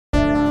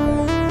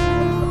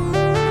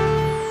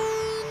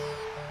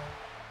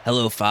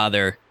Hello,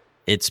 Father.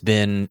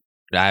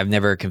 I've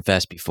never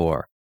confessed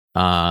before.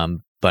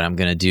 But we're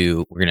going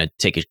to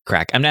take a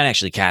crack. I'm not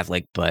actually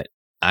Catholic, but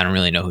I don't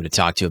really know who to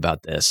talk to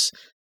about this.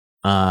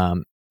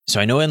 So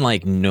I know in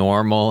like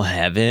normal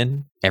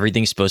heaven,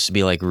 everything's supposed to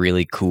be like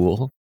really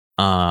cool.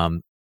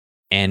 And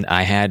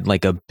I had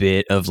like a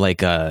bit of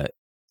like a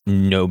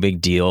no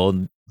big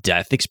deal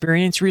death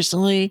experience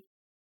recently.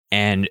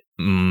 And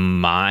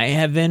my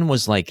heaven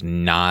was like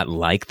not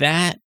like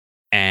that.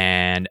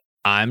 And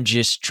I'm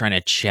just trying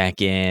to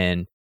check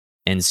in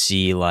and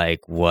see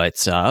like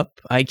what's up,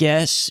 I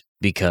guess,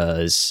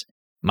 because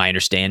my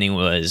understanding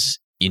was,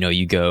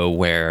 you go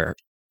where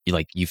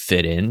you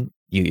fit in.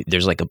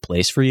 There's like a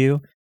place for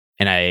you.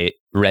 And I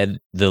read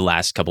the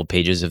last couple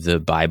pages of the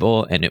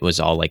Bible and it was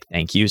all like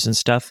thank yous and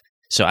stuff.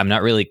 So I'm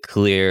not really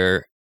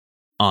clear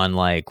on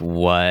like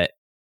what,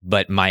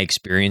 but my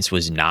experience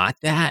was not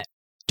that.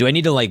 Do I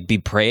need to like be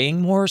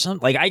praying more or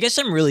something? Like, I guess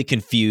I'm really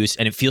confused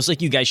and it feels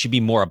like you guys should be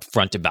more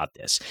upfront about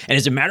this. And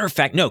as a matter of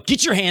fact, no,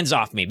 get your hands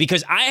off me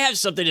because I have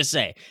something to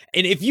say.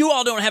 And if you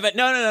all don't have it,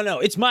 no.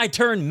 It's my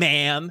turn,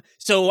 ma'am.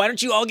 So why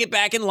don't you all get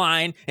back in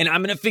line and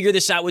I'm going to figure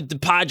this out with the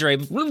Padre.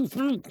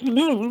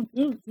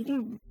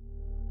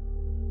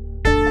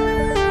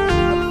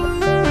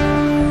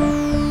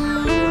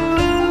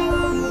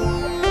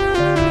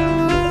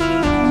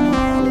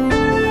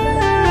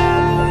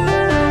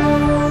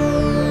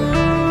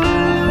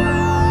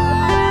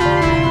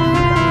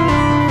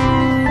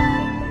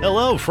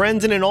 Hello,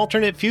 friends in an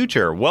alternate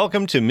future.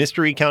 Welcome to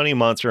Mystery County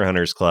Monster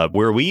Hunters Club,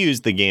 where we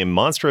use the game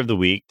Monster of the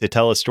Week to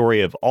tell a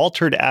story of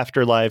altered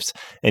afterlives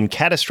and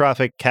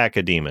catastrophic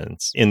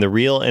cacodemons in the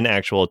real and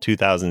actual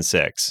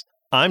 2006.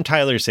 I'm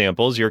Tyler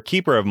Samples, your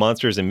keeper of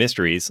monsters and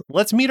mysteries.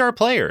 Let's meet our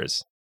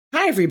players.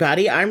 Hi,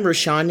 everybody. I'm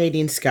Rashawn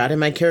Nadine Scott, and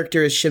my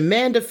character is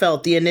Shamanda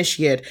Felt, the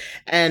Initiate,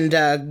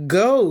 and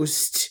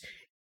Ghost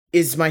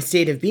is my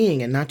state of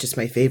being and not just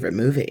my favorite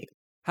movie.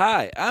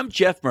 Hi, I'm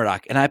Jeff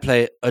Murdoch, and I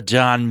play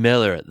Adon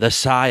Miller, the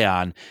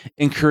Scion,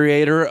 and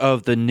creator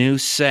of the new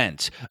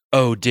scent,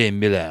 Eau de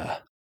Miller.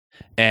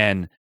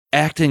 And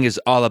acting is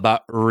all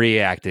about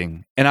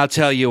reacting. And I'll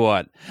tell you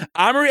what,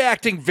 I'm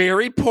reacting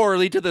very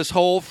poorly to this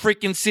whole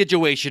freaking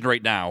situation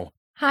right now.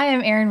 Hi,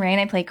 I'm Erin Rain.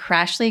 I play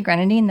Crashly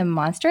Grenadine the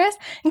Monstrous.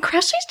 And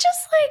Crashly's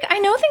just like, I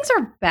know things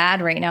are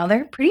bad right now.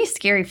 They're pretty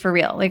scary for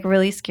real, like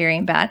really scary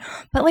and bad.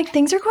 But like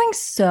things are going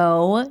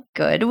so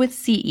good with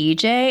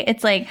CEJ.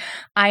 It's like,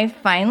 I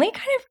finally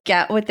kind of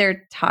get what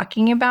they're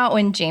talking about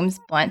when James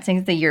Blunt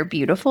sings the You're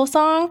Beautiful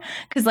song.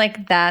 Because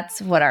like,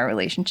 that's what our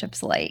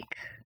relationship's like.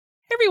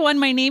 Hey everyone,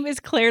 my name is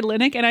Claire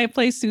Linick and I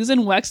play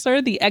Susan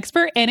Wexler, the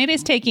expert, and it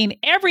is taking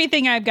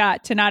everything I've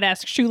got to not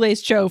ask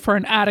Shoelace Joe for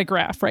an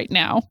autograph right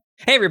now.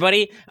 Hey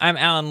everybody, I'm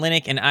Alan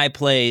Linick and I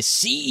play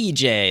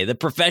CEJ, the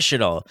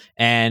professional.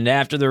 And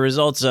after the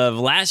results of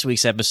last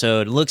week's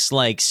episode, looks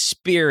like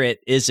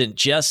Spirit isn't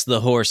just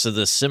the horse of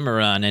the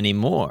Cimarron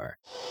anymore.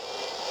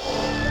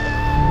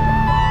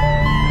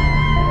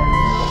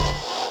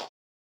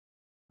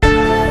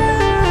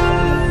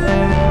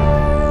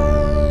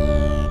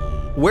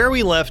 Where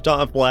we left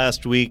off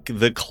last week,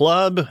 the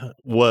club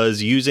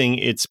was using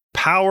its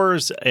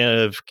powers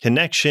of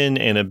connection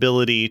and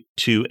ability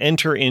to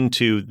enter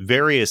into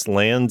various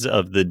lands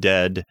of the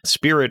dead,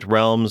 spirit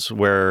realms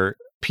where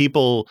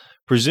people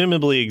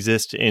presumably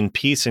exist in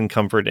peace and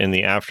comfort in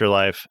the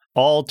afterlife,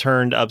 all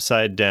turned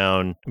upside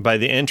down by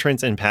the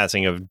entrance and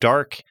passing of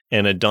Dark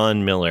and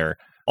Adon Miller,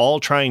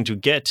 all trying to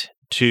get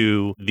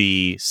to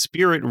the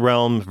spirit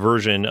realm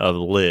version of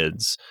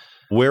Lids.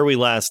 Where we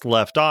last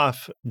left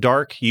off,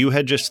 Dark, you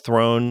had just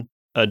thrown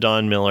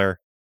Adon Miller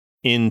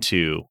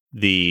into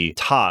the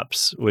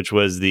Tops, which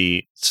was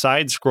the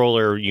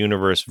side-scroller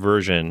universe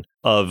version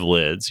of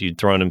Lids. You'd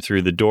thrown him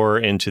through the door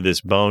into this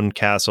bone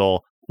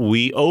castle.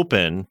 We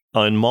open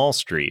on Mall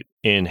Street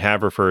in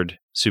Haverford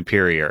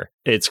Superior.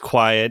 It's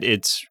quiet,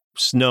 it's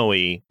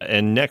snowy,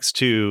 and next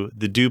to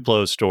the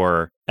Duplo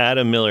store,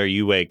 Adam Miller,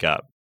 you wake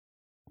up.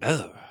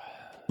 Oh.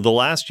 The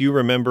last you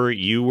remember,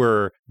 you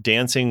were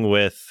dancing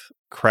with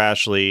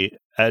Crashly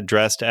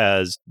dressed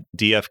as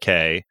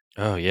DFK.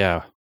 Oh,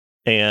 yeah.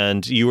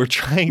 And you were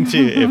trying to,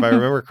 if I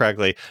remember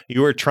correctly,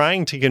 you were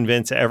trying to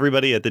convince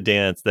everybody at the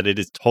dance that it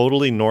is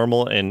totally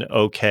normal and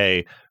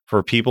okay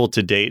for people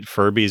to date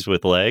Furbies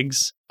with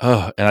legs.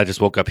 Oh, and I just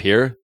woke up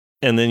here?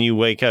 And then you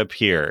wake up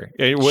here.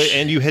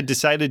 And you had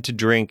decided to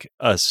drink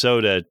a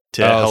soda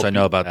to help. So I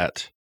know about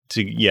that.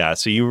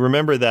 So you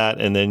remember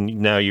that, and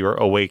then now you're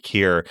awake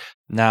here.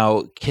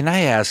 Now, can I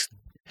ask,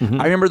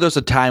 I remember there was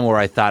a time where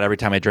I thought every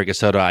time I drink a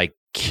soda, I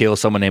kill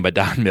someone named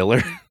Adon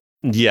Miller.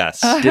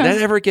 Yes. Did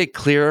that ever get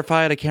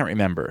clarified? I can't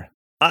remember.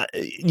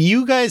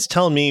 You guys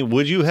tell me,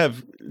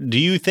 do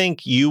you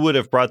think you would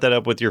have brought that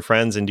up with your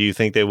friends, and do you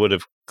think they would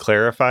have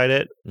clarified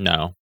it?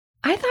 No.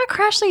 I thought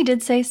Crashly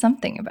did say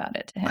something about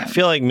it to him. I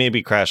feel like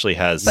maybe Crashly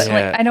has. But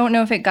like, I don't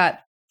know if it got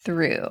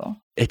through.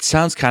 It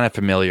sounds kind of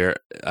familiar.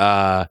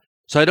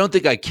 So I don't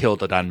think I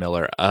killed Adon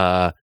Miller.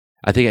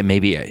 I think it may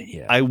be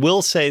yeah. I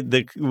will say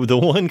the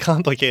one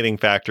complicating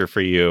factor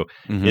for you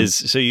Mhm. is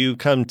so you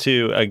come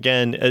to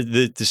again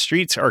the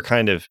streets are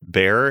kind of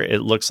bare.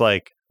 It looks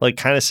like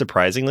kind of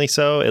surprisingly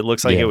so. It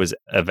looks like Yeah. it was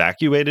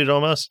evacuated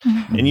almost,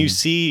 and you Mhm.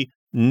 see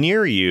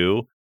near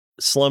you,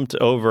 slumped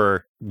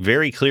over,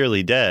 very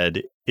clearly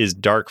dead, is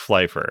Dark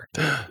Flyfer.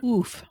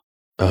 Oof.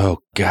 Oh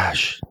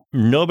gosh.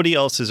 Nobody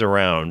else is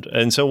around.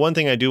 And so one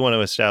thing I do want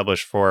to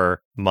establish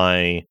for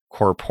my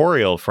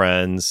corporeal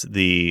friends,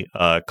 the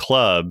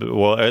club,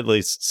 well, at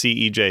least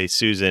CEJ,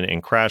 Susan,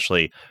 and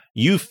Crashly,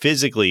 you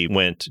physically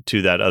went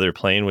to that other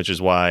plane, which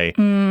is why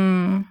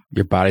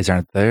Your bodies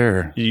aren't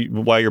there.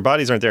 why your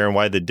bodies aren't there and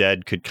why the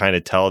dead could kind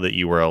of tell that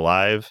you were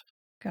alive.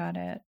 Got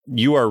it.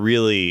 You are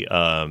really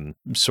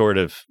sort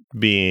of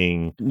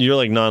you're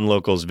like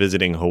non-locals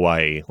visiting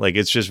Hawaii. Like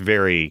it's just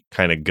very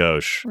kind of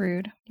gauche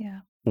Rude. Yeah.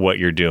 what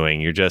you're doing.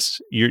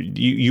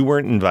 You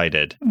weren't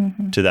invited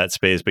to that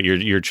space, but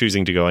you're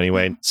choosing to go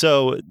anyway.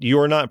 So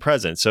you're not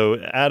present. So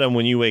Adam,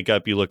 when you wake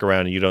up, you look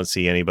around and you don't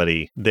see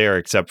anybody there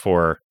except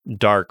for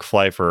Dark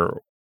Flyfer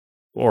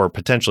or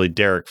potentially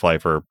Derek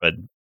Flyfer. But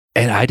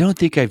And I don't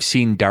think I've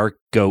seen Dark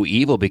go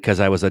evil because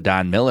I was a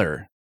Don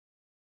Miller.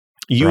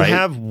 you Right.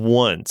 have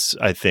once,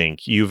 I think,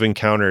 you've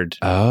encountered.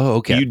 Oh,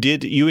 okay. You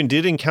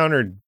did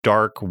encounter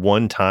Dark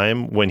one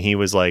time when he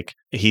was like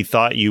he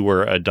thought you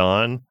were a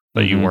Don,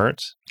 but you Mhm.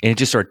 weren't. And it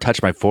just sort of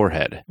touched my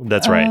forehead.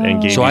 That's right, and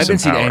Oh. gave So you I some haven't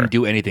seen power. him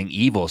do anything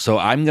evil. So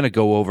I'm gonna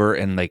go over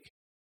and like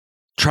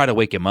try to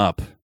wake him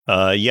up.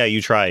 Yeah,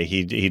 you try.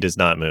 He does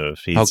not move.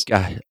 He's Oh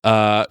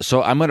god.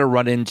 So I'm gonna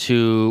run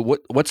into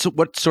what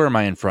store am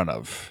I in front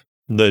of?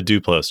 the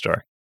Duplo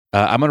store.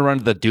 I'm gonna run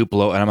to the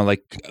Duplo and I'm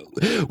like,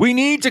 we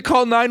need to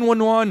call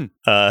 911.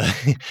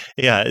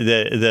 Yeah,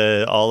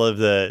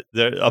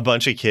 a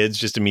bunch of kids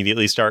just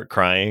immediately start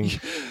crying.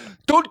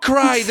 Don't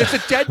cry. There's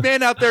a dead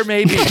man out there.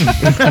 Maybe.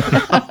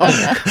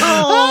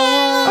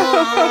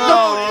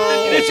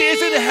 No, this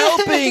isn't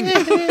helping.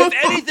 If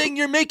anything,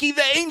 you're making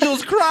the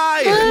angels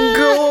cry.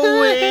 Go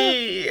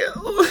away.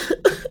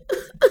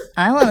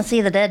 I want to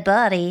see the dead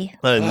body.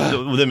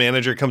 The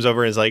manager comes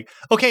over and is like,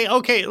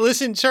 "Okay,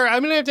 listen, sir,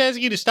 I'm gonna have to ask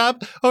you to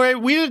stop. All right,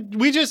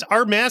 we just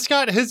our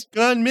mascot has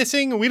gone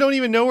missing. We don't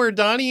even know where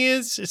Donnie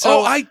is. So,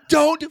 Oh, I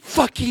don't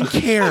fucking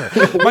care.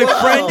 My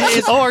friend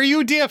is. oh, are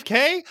you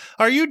DFK?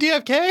 Are you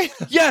DFK?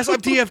 Yes, I'm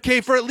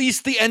DFK for at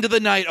least the end of the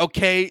night.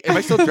 Okay, am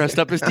I still dressed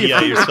up as DFK?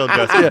 Yeah, you're still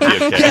dressed as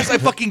DFK. Yes, I'm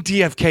fucking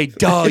DFK.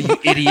 Duh, you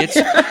idiots.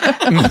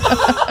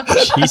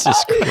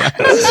 Jesus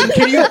Christ.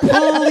 Can you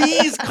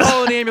please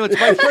call an ambulance?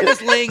 My friend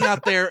is laying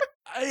out there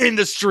in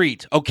the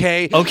street,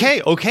 okay?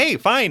 Okay,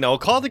 fine. I'll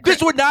call the.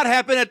 This would not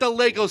happen at the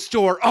Lego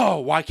store. Oh,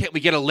 why can't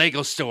we get a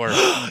Lego store?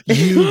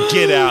 You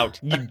get out.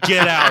 You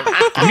get out.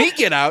 Me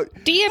get out.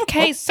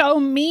 DFK's so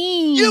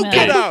mean. You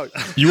get out.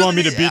 You want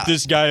me to beat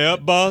this guy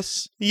up,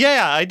 boss?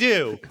 Yeah, I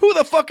do. Who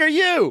the fuck are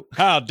you?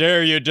 How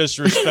dare you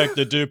disrespect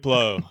the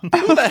Duplo?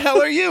 Who the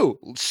hell are you?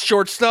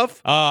 Short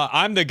stuff?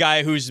 I'm the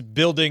guy who's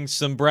building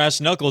some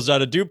brass knuckles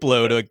out of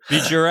Duplo to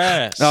beat your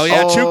ass. Oh,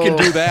 yeah, Oh. Chu can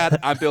do that.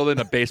 I'm building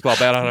a baseball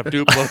bat out of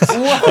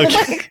Duplos. Oh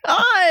my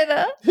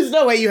god. There's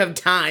no way you have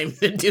time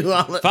to do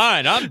all of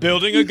Fine, I'm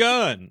building a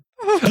gun.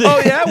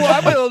 Oh, yeah? Well,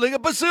 I'm building a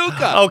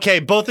bazooka. Okay,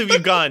 both of you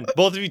gone.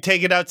 Both of you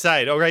take it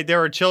outside. All right, there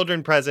are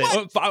children present.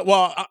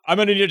 I'm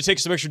going to need to take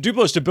some extra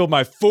Duplos to build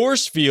my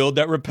force field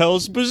that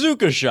repels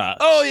bazooka shots.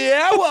 Oh,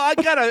 yeah? Well, I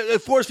got a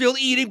force field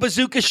eating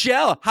bazooka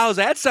shell. How's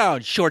that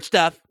sound, short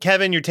stuff?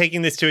 Kevin, you're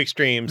taking this to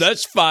extremes.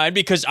 That's fine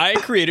because I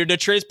created a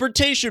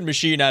transportation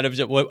machine out of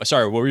it.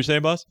 Sorry, what were you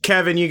saying, boss?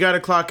 Kevin, you got to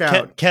clock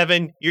out.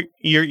 Kevin,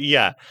 you're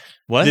yeah.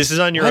 What? This is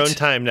on your What? own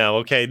time now.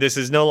 Okay, this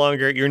is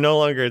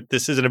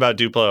this isn't about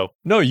Duplo.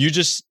 No, you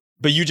just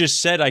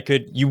said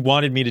you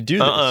wanted me to do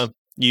this.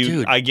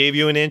 Dude. I gave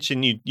you an inch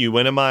and you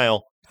went a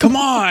mile. Come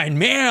on,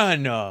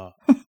 man.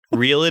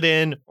 Reel it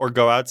in or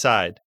go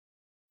outside.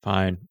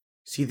 Fine.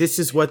 See, this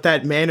is what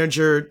that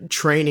manager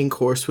training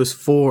course was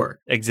for.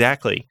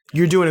 Exactly.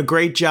 You're doing a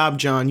great job,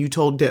 John. You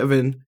told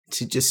Devin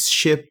to just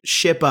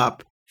ship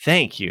up.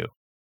 Thank you.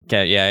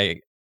 Okay, yeah.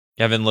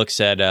 Kevin looks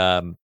at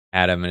Adam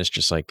and is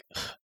just like,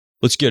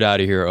 let's get out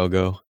of here,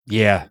 Ogo.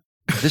 Yeah.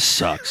 This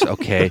sucks,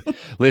 okay?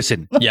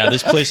 Listen, Yeah,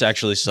 this place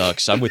actually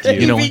sucks. I'm with you.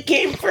 You know-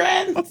 became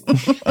friends.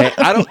 hey,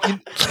 I don't...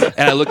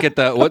 And I look at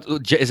what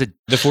is it?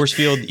 The force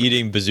field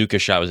eating bazooka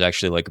shot was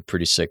actually like a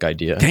pretty sick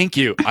idea. Thank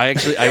you. I'm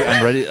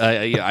ready.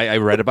 I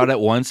read about it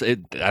once. I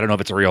don't know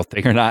if it's a real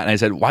thing or not. And I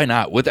said, why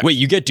not? Wait,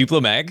 you get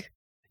Duplo Mag?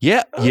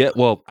 Yeah.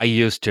 Well, I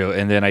used to,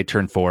 and then I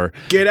turned 4.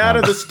 Get out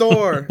of the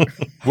store.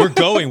 We're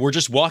going. We're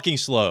just walking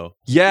slow.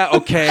 Yeah,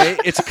 okay.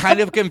 It's a kind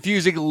of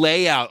confusing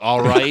layout,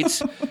 all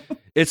right?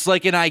 It's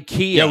like an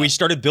IKEA. Yeah, we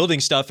started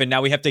building stuff and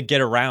now we have to get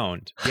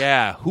around.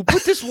 Yeah. Who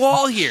put this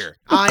wall here?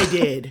 I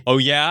did. Oh,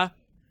 yeah?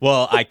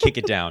 Well, I kick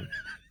it down.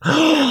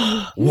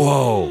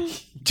 Whoa,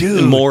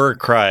 dude. More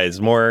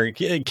cries, more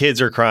kids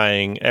are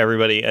crying,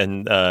 everybody.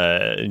 And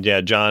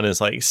John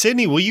is like,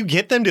 Sydney, will you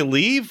get them to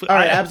leave? All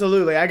right,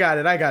 absolutely. I got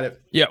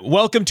it. Yeah,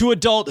 welcome to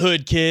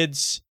adulthood,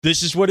 kids.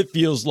 This is what it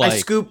feels like. I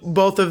scoop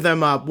both of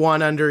them up,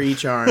 one under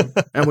each arm,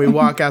 and we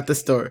walk out the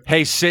store.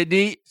 Hey,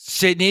 Sydney.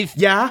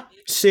 Yeah?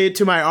 Say it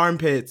to my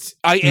armpits.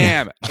 I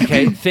am.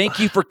 Okay. Thank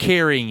you for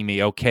carrying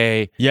me.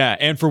 Okay. Yeah,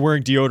 and for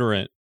wearing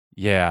deodorant.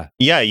 Yeah.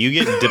 Yeah, you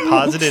get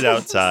deposited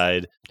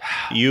outside.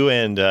 You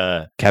and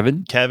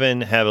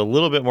Kevin have a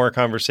little bit more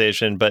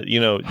conversation, but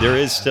there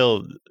is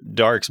still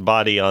Dark's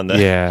body on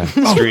the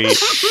street. Oh,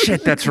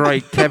 shit, that's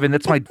right, Kevin.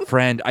 That's my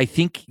friend. I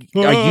think.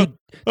 Do you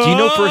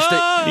know first?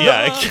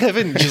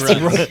 Kevin just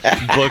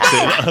books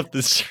it up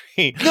the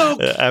street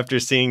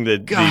after seeing the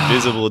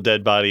visible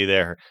dead body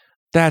there.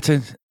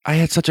 I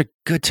had such a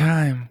good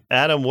time.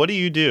 Adam, what do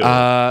you do?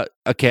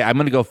 Okay, I'm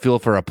gonna go feel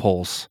for a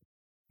pulse.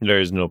 There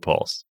is no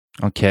pulse.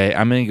 Okay,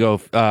 I'm gonna go.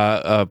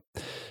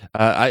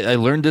 I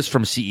learned this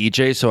from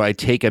CEJ, so I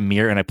take a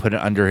mirror and I put it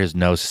under his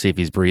nose to see if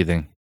he's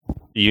breathing.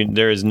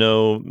 There is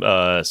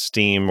no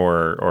steam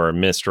or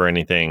mist or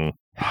anything.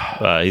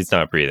 He's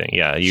not breathing.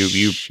 Yeah,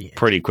 you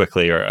pretty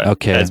quickly, or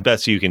as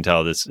best you can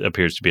tell, this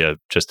appears to be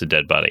just a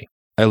dead body.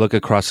 I look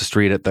across the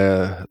street at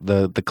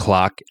the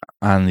clock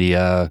on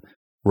the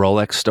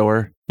Rolex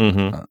store,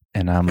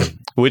 and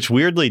which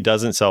weirdly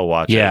doesn't sell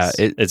watches. Yeah,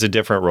 it's a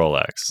different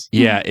Rolex.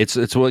 Yeah, it's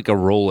like a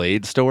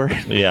Rolade store.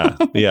 Yeah,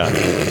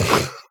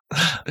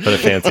 but a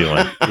fancy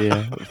one.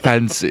 Yeah,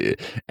 fancy.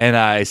 And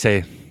I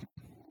say,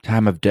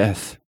 time of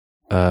death,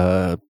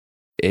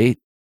 8:15.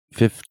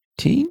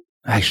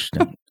 I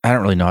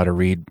don't really know how to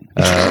read.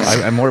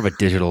 I'm more of a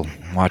digital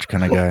watch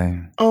kind of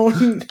guy. Oh,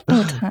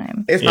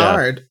 time. It's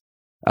hard.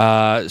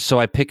 So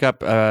I pick up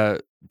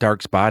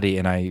Dark's body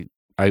and I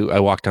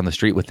walk down the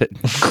street with it.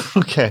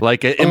 Okay.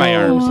 Like in my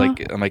arms.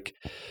 Like I'm like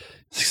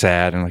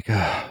sad and like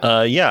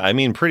yeah, I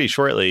mean pretty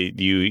shortly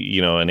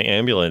an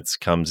ambulance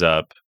comes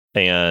up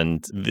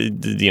and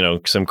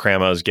some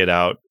cramos get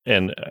out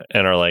and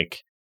are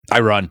like,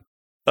 I run.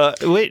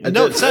 Wait,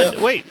 no, son,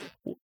 wait.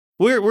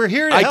 We're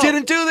here to help. I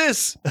didn't do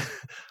this.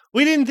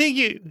 We didn't think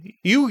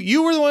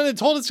you were the one that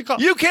told us to call.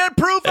 You can't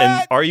prove And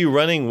that. are you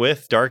running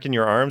with Dark in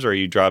your arms, or are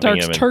you dropping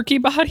Dark's him? turkey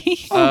body.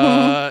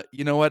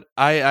 You know what?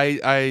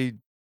 I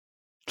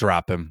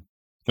drop him.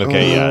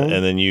 Okay, yeah,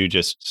 and then you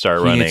just start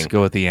He running. needs to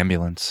go with the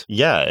ambulance.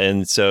 Yeah,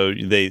 and so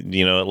they,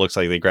 it looks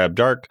like they grab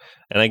Dark,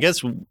 and I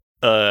guess,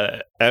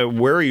 where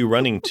are you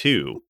running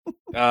to?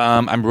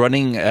 I'm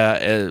running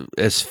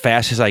as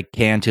fast as I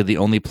can to the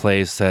only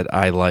place that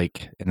I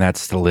like, and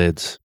that's the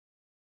lids.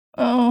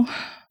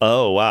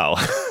 Oh wow!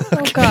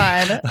 Oh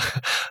God!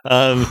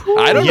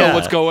 I don't know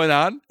what's going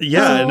on.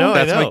 Yeah, no,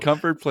 that's I know. my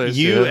comfort place.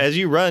 As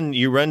you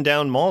run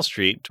down Mall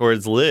Street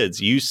towards Lids.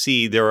 You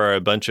see there are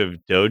a bunch of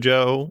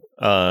dojo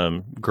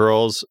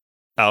girls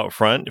out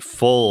front,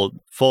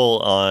 full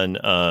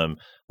on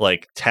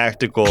like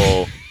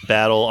tactical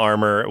battle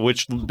armor,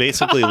 which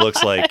basically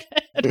looks like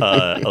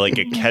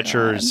a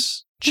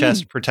catcher's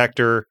chest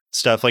protector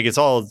stuff. Like it's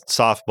all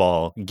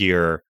softball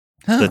gear.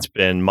 That's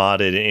been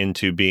modded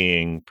into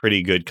being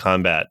pretty good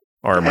combat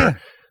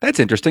armor. That's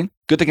interesting.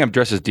 Good thing I'm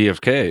dressed as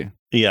DFK.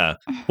 Yeah.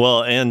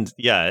 Well, and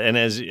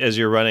as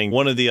you're running,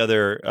 one of the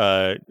other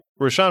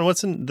Rashawn,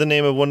 what's the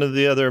name of one of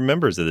the other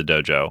members of the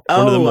dojo?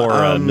 One of the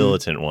more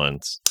militant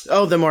ones.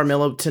 Oh, the more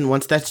militant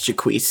ones. That's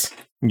Jaquise.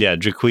 Yeah,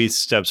 Jaquise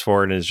steps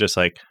forward and is just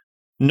like,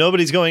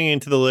 nobody's going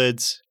into the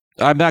Lids.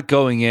 I'm not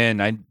going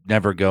in. I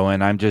never go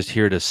in. I'm just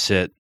here to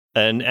sit.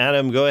 And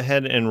Adam, go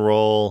ahead and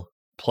roll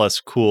plus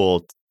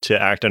cool to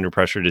act under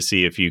pressure to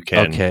see if you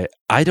can. Okay.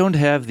 I don't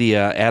have the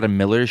Adam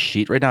Miller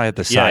sheet right now. I have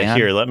the Scion. Yeah,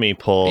 here, let me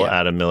pull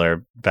Adam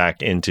Miller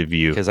back into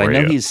view. Because I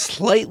know he's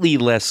slightly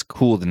less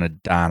cool than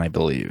Adon, I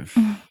believe.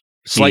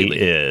 Slightly.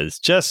 He is.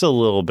 Just a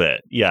little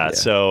bit. Yeah.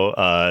 So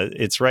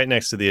it's right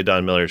next to the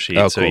Adon Miller sheet.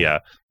 Oh, so cool. yeah.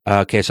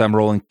 Okay, so I'm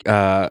rolling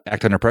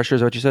act under pressure,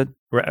 is that what you said?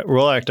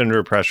 Roll act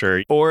under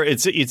pressure, or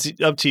it's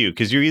up to you,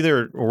 because you're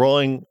either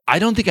rolling. I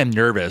don't think I'm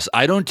nervous.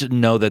 I don't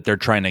know that they're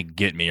trying to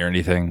get me or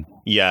anything.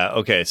 Yeah,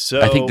 okay, so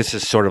I think this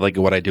is sort of like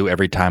what I do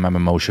every time I'm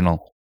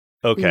emotional.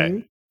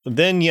 Okay,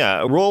 then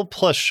roll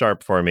plus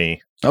sharp for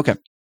me. Okay.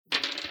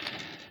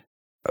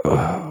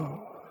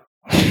 Oh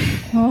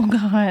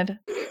God.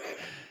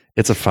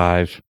 It's a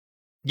 5.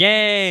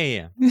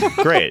 Yay!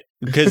 Great.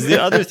 Because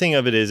the other thing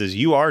of it is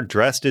you are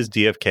dressed as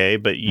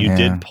DFK, but you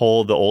did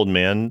pull the old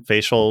man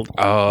facial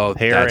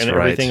hair and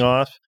everything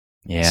off.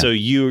 Yeah. So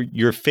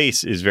your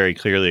face is very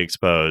clearly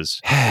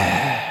exposed.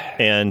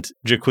 And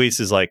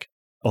Jaquise is like,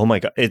 oh my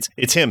God,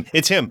 it's him.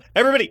 It's him.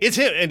 Everybody, it's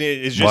him. And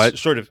it is just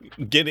sort of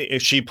getting,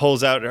 she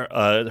pulls out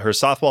her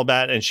softball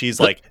bat and she's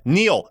like,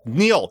 kneel,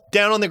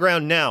 down on the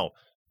ground now.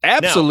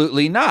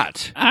 Absolutely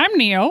not. I'm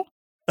Neil.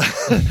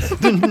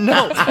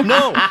 No,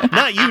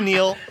 not you,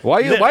 Neil. Why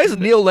is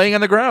Neil laying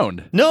on the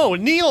ground? No,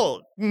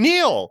 Neil.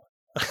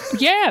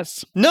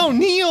 Yes. No,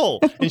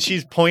 Neil. And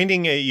she's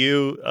pointing at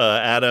you,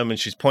 Adam, and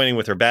she's pointing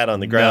with her bat on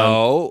the ground.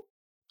 No,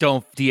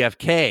 don't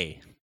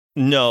DFK.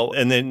 No,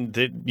 and then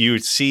you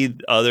see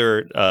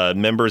other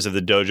members of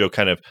the dojo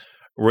kind of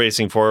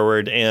racing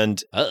forward.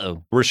 And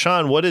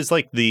Rashawn, what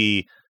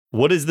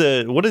is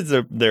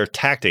their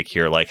tactic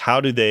here? Like,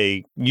 how do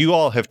they? You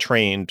all have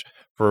trained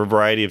for a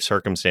variety of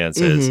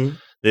circumstances. Mhm.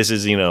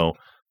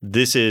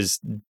 This is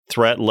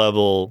threat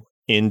level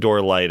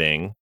indoor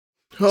lighting,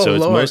 Oh, so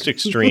it's Lord. most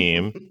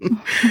extreme.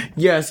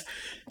 Yes.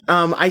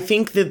 I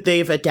think that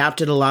they've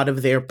adapted a lot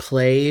of their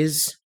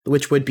plays,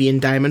 which would be in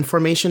diamond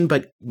formation,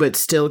 but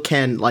still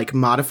can like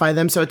modify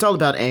them. So it's all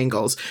about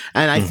angles.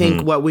 And I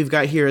think what we've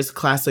got here is a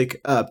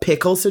classic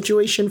pickle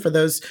situation for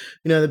those,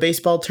 the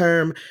baseball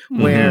term,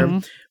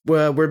 where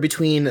we're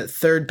between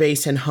third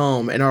base and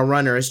home, and our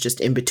runner is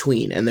just in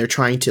between, and they're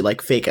trying to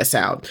like fake us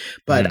out.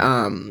 But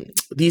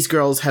these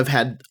girls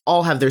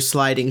all have their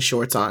sliding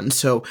shorts on.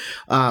 So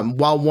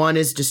while one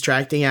is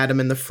distracting Adam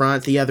in the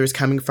front, the other is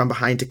coming from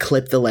behind to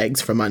clip the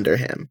legs from under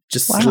him.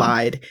 Just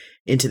slide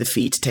into the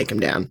feet to take him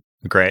down.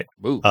 Great.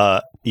 Ooh.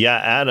 Yeah,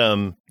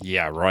 Adam.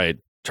 Yeah, right.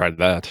 Tried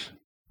that.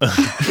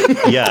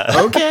 Yeah.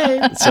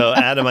 Okay. So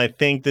Adam, I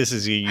think this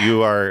is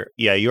you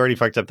already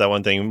fucked up that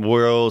one thing.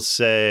 We'll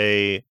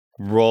say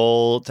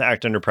roll to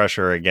act under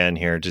pressure again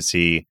here to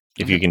see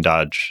if you can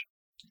dodge.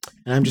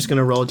 And I'm just going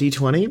to roll a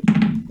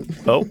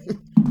d20. Oh,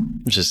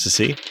 just to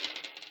see.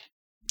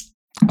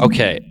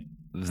 Okay,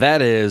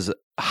 that is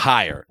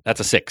higher. That's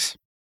a 6.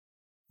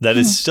 That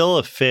is still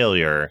a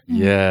failure.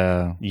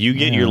 Yeah. You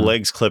get your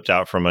legs clipped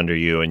out from under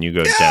you and you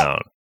go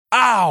down.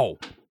 Ow!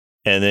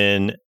 And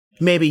then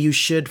Maybe you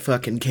should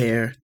fucking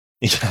care.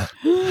 whoa.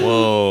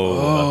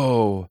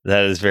 Oh.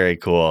 That is very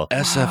cool.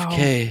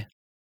 SFK.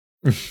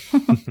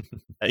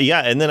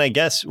 Yeah, and then I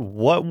guess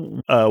what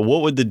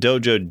would the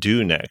dojo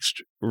do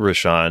next,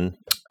 Rashawn?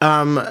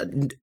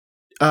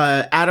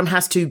 Adam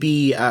has to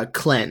be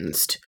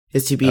cleansed.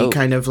 Is to be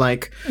kind of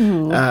like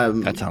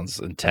That sounds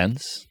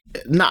intense.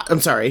 I'm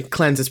sorry,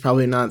 cleanse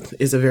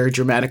is a very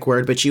dramatic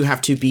word, but you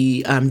have to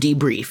be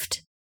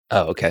debriefed.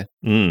 Oh, okay.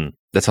 Mm.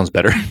 That sounds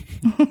better.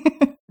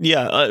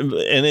 Yeah,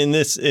 and in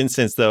this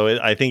instance, though,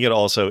 I think it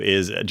also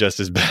is just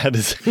as bad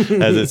as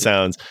it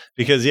sounds,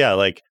 because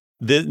like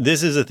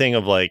this is a thing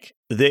of like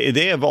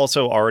they have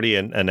also already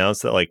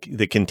announced that like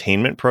the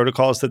containment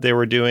protocols that they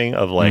were doing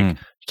of like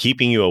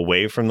keeping you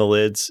away from the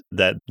lids,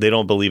 that they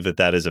don't believe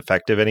that is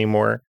effective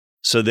anymore.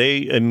 So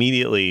they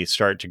immediately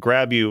start to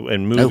grab you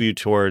and move you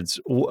towards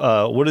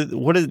what are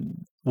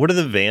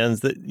the vans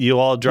that you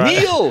all drive?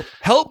 Neil,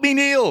 help me,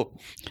 Neil.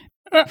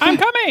 I'm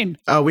coming.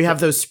 Oh, we have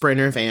those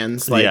sprinter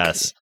vans. Like,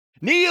 yes.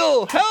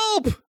 Neil,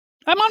 help!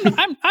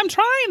 I'm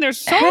trying. There's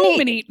so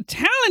many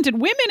talented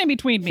women in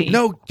between me.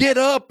 No, get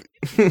up.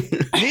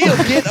 Neil,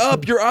 get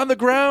up. You're on the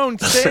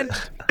ground. Stand.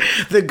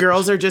 The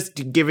girls are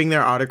just giving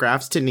their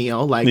autographs to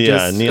Neil. Like,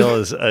 Yeah, just...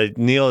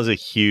 Neil is a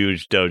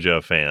huge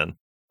dojo fan.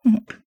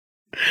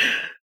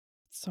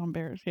 So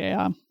embarrassed.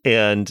 Yeah.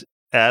 And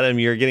Adam,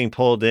 you're getting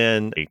pulled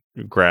in. They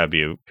grab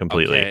you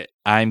completely. Okay,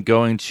 I'm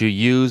going to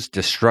use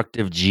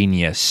Destructive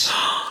Genius.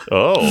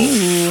 Oh.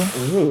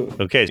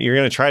 Okay. You're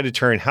going to try to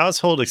turn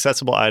household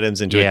accessible items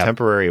into a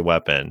temporary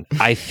weapon.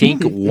 I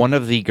think one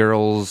of the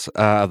girls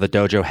of the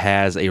dojo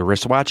has a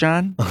wristwatch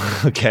on.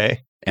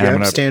 Okay. And I'm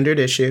going to standard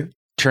issue.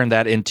 turn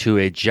that into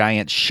a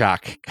giant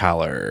shock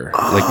collar,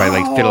 like by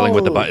like fiddling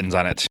with the buttons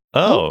on it.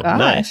 Oh, gosh.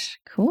 nice.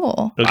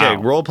 Cool. Okay.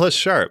 Wow. Roll plus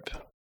sharp.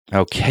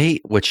 Okay,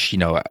 which,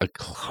 of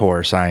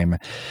course I'm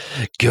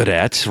good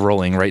at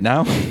rolling right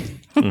now.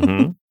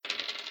 Mm-hmm.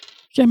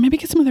 Yeah, maybe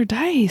get some other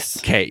dice.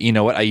 Okay, you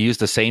know what? I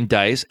used the same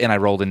dice and I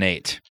rolled an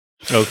 8.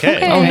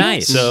 Okay. Oh,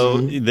 nice. So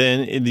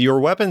then your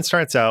weapon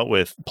starts out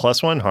with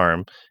 +1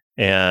 harm.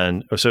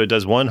 And so it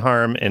does 1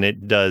 harm and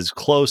it does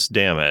close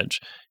damage.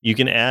 You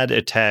can add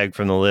a tag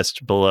from the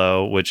list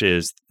below, which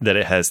is that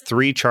it has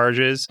 3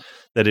 charges,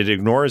 that it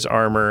ignores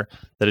armor,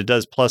 that it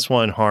does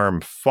 +1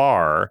 harm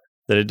far,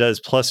 that it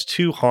does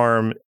 +2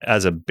 harm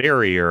as a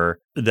barrier,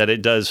 that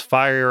it does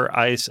fire,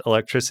 ice,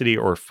 electricity,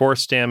 or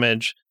force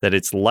damage, that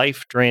it's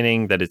life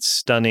draining, that it's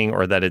stunning,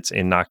 or that it's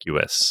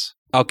innocuous.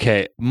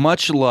 Okay,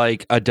 much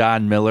like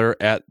Don Miller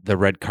at the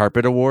Red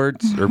Carpet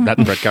Awards, or not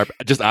the red carpet,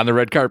 just on the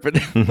red carpet.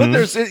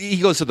 But he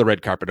goes to the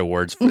Red Carpet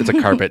Awards. It's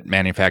a carpet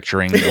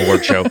manufacturing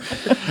award show.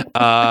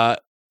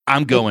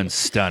 I'm going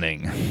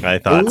stunning. I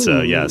thought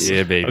so, yes.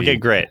 Yeah, baby. Okay,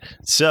 great.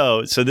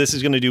 So this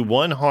is going to do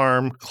 1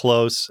 harm,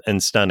 close,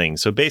 and stunning.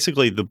 So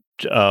basically,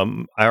 I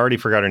already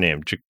forgot her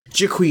name.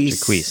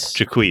 Jaquise.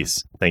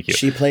 Jaquise. Thank you.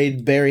 She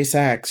played Barry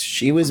Sachs.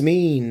 She was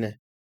mean.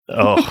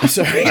 Oh,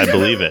 Sorry. I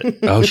believe it.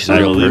 Oh, she's a I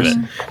real believe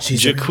person. it.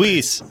 She's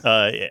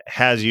Jaquise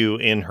has you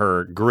in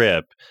her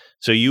grip.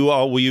 So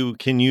you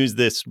can use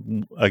this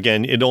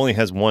again. It only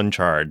has 1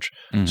 charge,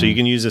 so you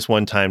can use this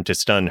one time to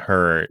stun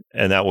her,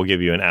 and that will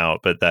give you an out.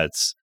 But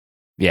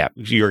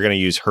you're going to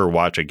use her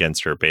watch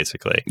against her,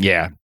 basically.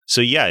 Yeah.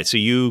 So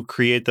you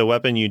create the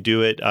weapon, you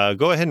do it.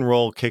 Go ahead and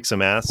roll kick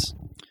some ass.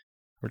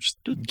 We're just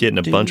getting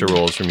a bunch of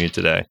rolls from you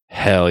today.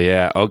 Hell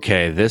yeah.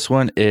 Okay, this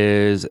one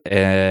is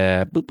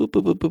where's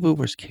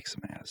kick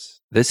some ass?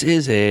 This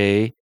is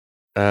a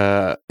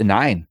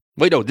 9.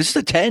 Wait, no, this is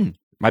a 10.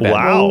 My bad.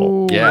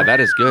 Wow. Yeah, that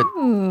is good.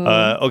 Ooh.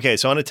 Okay,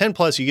 so on a 10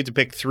 plus, you get to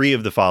pick 3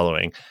 of the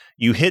following.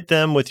 You hit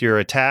them with your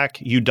attack,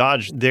 you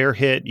dodge their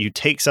hit, you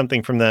take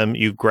something from them,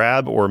 you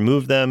grab or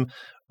move them,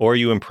 or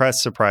you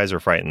impress, surprise, or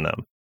frighten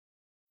them.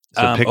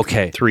 So pick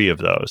okay. 3 of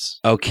those.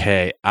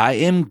 Okay, I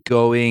am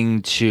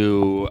going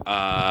to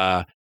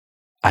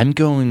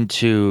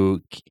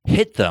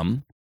hit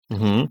them.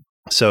 Mm-hmm.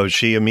 So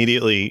she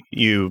immediately,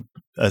 you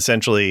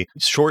essentially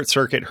short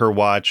circuit her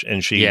watch,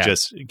 and she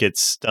just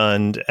gets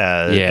stunned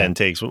and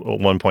takes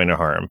 1 point of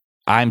harm.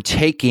 I'm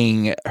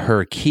taking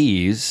her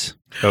keys.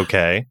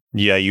 Okay.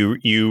 Yeah,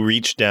 you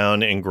reach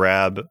down and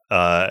grab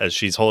as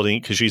she's holding,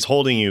 because she's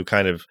holding you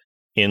kind of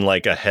in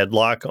like a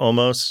headlock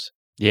almost.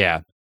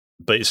 Yeah.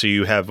 But so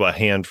you have a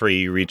hand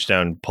free, you reach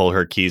down, pull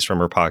her keys from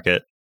her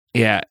pocket.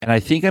 Yeah, and I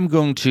think I'm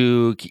going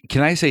to.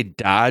 Can I say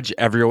dodge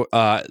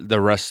the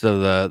rest of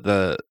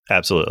the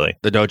Absolutely.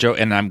 the dojo,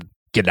 and I'm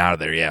getting out of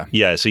there. Yeah.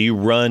 Yeah. So you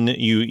run.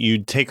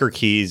 You take her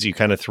keys. You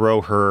kind of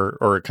throw her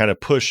or kind of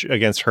push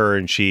against her,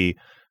 and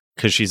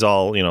because she's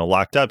all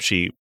locked up,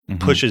 she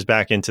pushes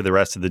back into the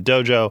rest of the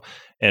dojo.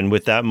 And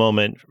with that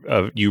moment,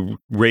 you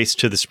race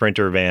to the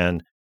Sprinter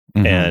van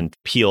and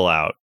peel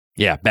out.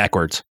 Yeah,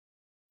 backwards,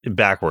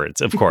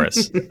 of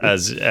course,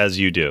 as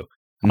you do.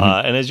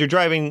 And as you're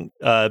driving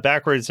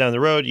backwards down the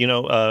road,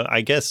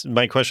 I guess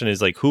my question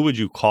is like, who would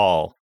you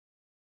call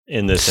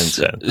in this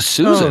instance?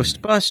 Susan.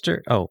 Ghostbuster.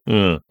 Oh.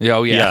 Mm.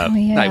 Oh yeah. Oh,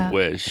 yeah. I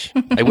wish.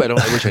 I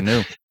wish I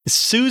knew.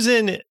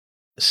 Susan,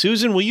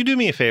 will you do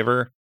me a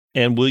favor?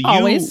 And will you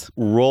Always.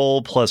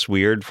 roll plus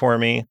weird for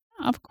me?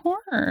 Of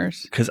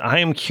course. Because I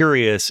am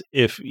curious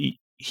if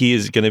he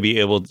is going to be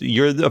able to.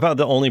 You're about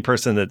the only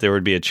person that there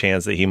would be a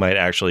chance that he might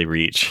actually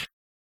reach.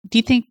 Do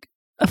you think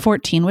a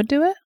 14 would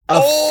do it?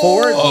 A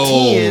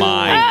 14. Oh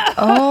my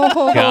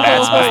Oh,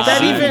 That's my Is that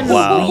Susan. even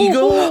Wow.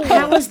 legal?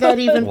 How is that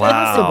even Wow.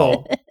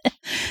 possible?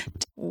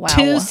 Wow.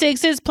 2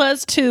 6s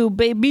plus 2,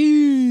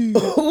 baby.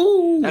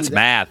 Ooh, That's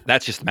math.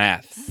 That's just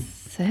math.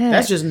 Sick.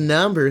 That's just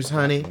numbers,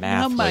 honey.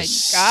 math Oh my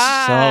was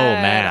god. so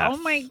math. Oh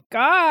my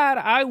god.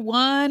 I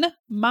won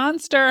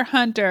Monster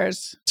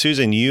Hunters.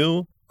 Susan,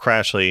 you,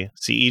 Crashly,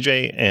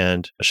 CEJ,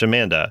 and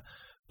Shamanda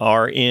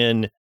are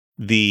in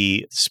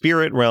the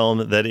spirit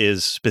realm that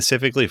is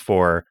specifically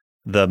for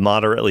the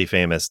moderately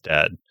famous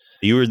dead.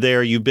 You were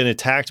there. You've been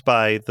attacked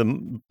by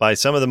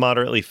some of the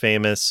moderately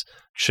famous.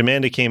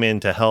 Shamanda came in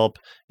to help.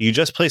 You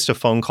just placed a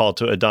phone call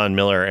to Adon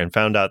Miller and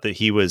found out that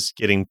he was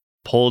getting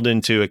pulled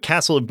into a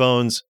castle of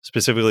bones,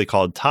 specifically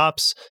called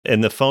Tops,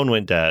 and the phone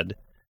went dead.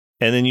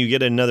 And then you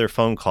get another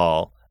phone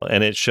call,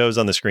 and it shows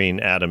on the screen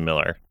Adam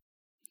Miller.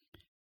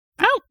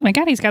 Oh my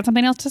god, he's got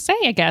something else to say,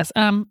 I guess.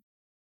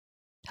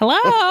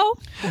 Hello?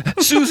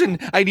 Susan,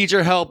 I need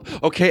your help.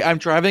 Okay, I'm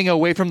driving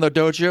away from the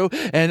dojo,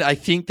 and I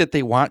think that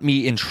they want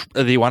me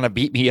they want to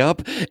beat me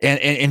up.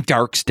 And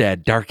Dark's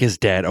dead. Dark is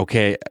dead.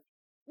 Okay.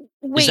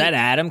 Wait. Is that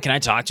Adam? Can I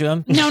talk to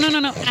him? No.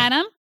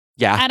 Adam?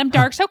 Yeah. Adam,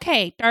 Dark's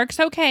okay. Dark's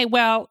okay.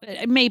 Well,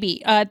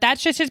 maybe.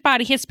 That's just his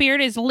body. His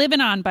spirit is living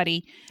on,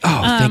 buddy.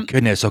 Oh, thank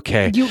goodness.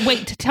 Okay. You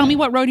wait. Tell me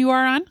what road you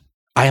are on.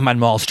 I am on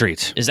Mall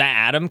Street. Is that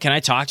Adam? Can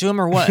I talk to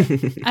him or what?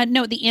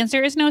 No, the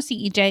answer is no,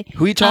 CEJ.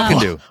 Who are you talking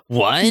to?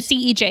 What?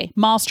 CEJ,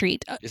 Mall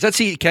Street. Is that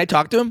C? Can I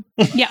talk to him?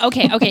 Yeah,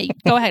 okay.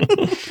 Go ahead.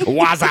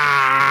 Waza!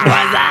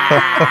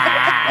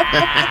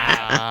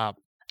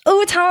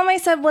 Oh, tell him I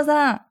said what's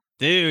up.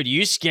 Dude,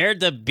 you scared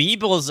the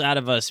beebles out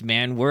of us,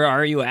 man. Where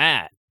are you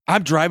at?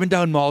 I'm driving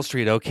down Mall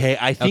Street, okay?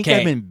 I think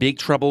Okay. I'm in big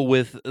trouble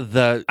with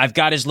the... I've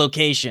got his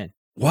location.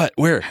 What?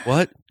 Where?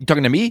 What? You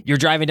talking to me? You're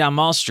driving down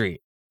Mall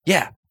Street.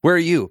 Yeah. Where are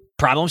you?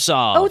 Problem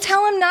solved. Oh,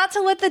 tell him not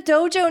to let the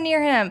dojo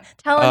near him.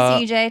 Tell him,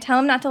 CJ. Tell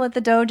him not to let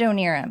the dojo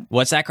near him.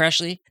 What's that,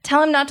 Crashly?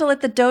 Tell him not to let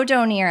the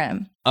dojo near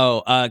him.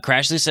 Oh,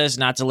 Crashly says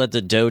not to let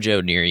the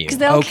dojo near you. Because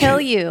they'll Okay.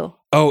 kill you.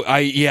 Oh,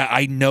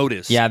 I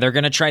noticed. Yeah, they're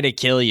gonna try to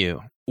kill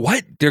you.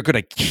 What? They're going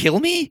to kill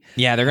me?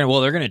 Yeah, they're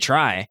gonna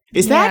try.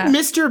 Is that Yeah.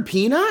 Mr.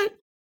 Peanut?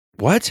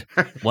 What?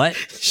 What?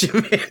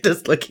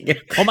 Shamanda's looking at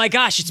Oh my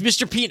gosh, it's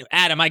Mr. Peanut.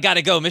 Adam, I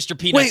gotta go. Mr.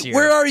 Peanut's Wait, here.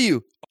 where are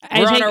you?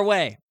 We're on take, our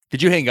way.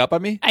 Did you hang up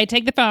on me? I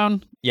take the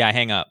phone. Yeah,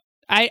 hang up.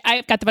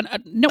 I've got the phone.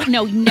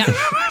 No.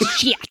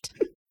 Shit.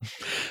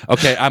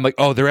 Okay, I'm like,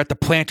 oh, they're at the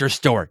Planter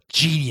store.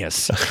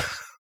 Genius.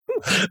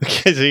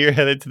 Okay, so you're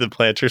headed to the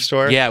planter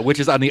store? Yeah, which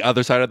is on the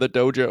other side of the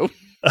dojo.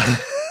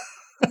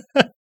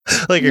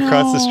 Like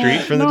across the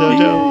street from the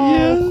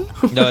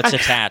dojo? No, it's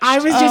attached. I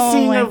was just Oh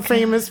seeing my a God.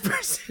 famous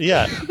person.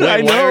 Yeah.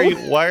 I Wait,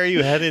 know. why are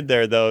you headed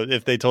there though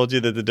if they told you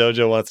that the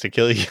dojo wants to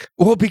kill you?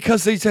 Well,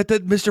 because they said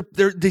that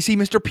they see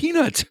Mr.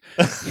 Peanut.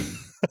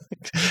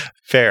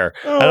 Fair.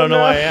 I don't know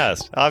why I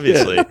asked.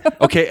 Obviously.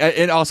 Okay,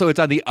 and also it's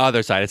on the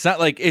other side. It's not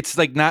like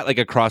not like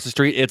across the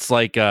street. It's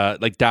like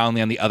down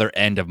on the other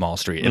end of Mall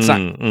Street. It's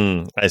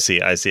not. I see.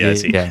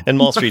 Yeah. And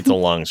Mall Street's a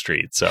long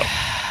street, so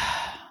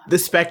The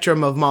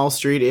spectrum of Mall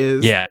Street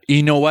is. Yeah,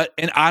 you know what?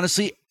 And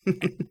honestly,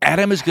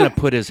 Adam is going to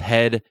put his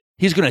head.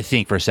 He's going to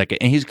think for a second,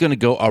 and he's going to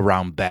go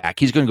around back.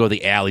 He's going to go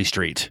the alley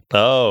street.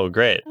 oh,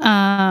 great.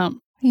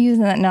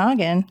 Using that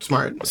noggin.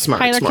 Smart.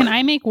 Tyler, can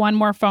I make one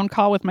more phone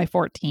call with my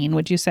 14?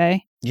 Would you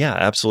say? Yeah,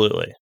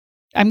 absolutely.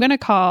 I'm going to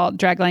call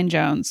Dragline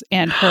Jones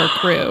and her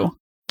crew.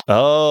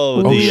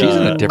 Oh, Oh, she's in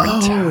a the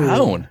different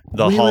town.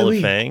 Hall of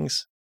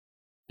Fangs.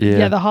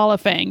 Yeah, the Hall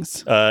of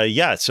Fangs.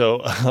 Yeah.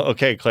 So,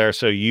 okay, Claire.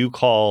 So you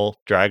call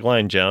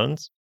Dragline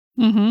Jones.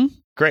 Mm-hmm.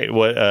 Great.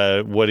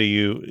 What do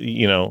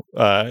you know?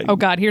 Oh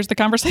God, here's the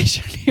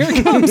conversation. Here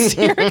it comes.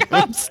 Here it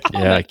comes.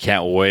 Yeah, I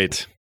can't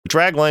wait.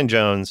 Dragline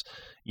Jones,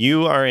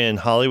 you are in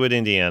Hollywood,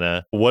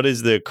 Indiana. What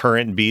is the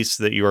current beast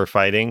that you are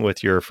fighting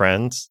with your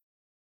friends?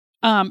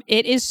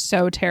 It is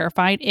so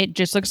terrifying. It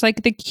just looks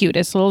like the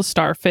cutest little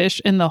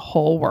starfish in the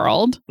whole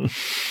world.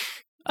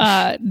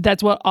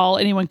 That's what all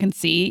anyone can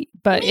see,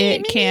 but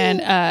it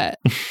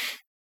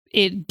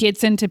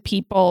gets into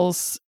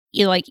people's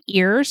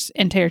ears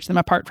and tears them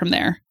apart from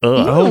there.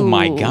 Ugh. Oh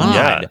my Ooh. God.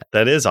 Yeah,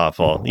 that is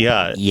awful.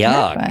 Yeah.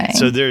 Yuck. Terrifying.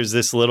 So there's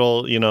this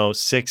little,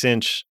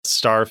 6-inch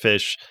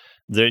starfish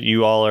that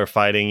you all are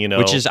fighting,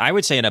 Which is, I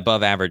would say, an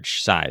above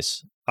average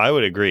size. I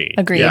would agree.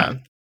 Agreed. Yeah,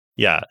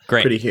 Yeah.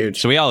 Great. pretty huge.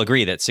 So we all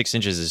agree that 6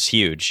 inches is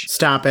huge.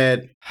 Stop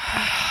it.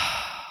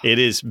 It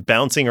is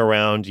bouncing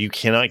around. You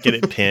cannot get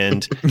it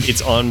pinned.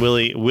 It's on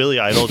Willy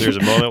Idol. There's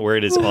a moment where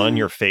it is on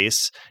your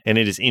face and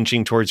it is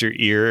inching towards your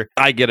ear.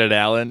 I get it,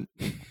 Alan.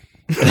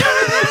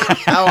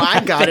 Oh,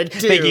 I got it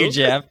too. Thank you,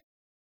 Jeff.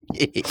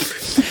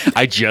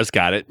 I just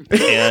got it.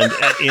 And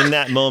in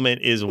that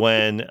moment is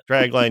when,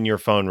 Dragline, your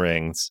phone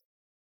rings.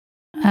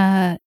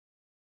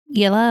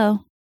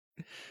 Yellow.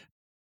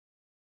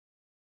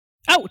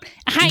 Oh,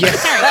 hi.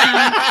 Sorry.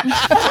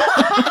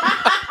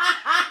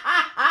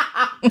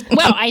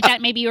 Well, I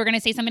thought maybe you were going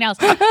to say something else.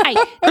 Hi.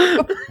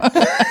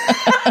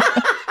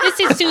 This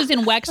is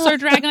Susan Wexler,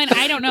 Dragline.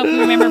 I don't know if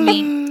you remember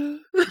me.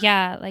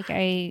 Yeah,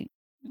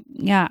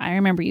 I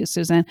remember you,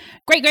 Susan.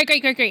 Great.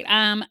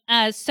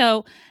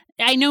 So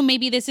I know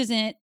maybe this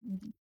isn't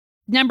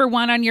number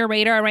one on your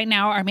radar right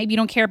now, or maybe you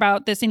don't care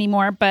about this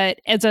anymore, but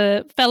as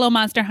a fellow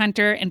monster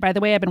hunter, and by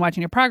the way, I've been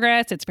watching your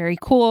progress. It's very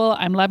cool.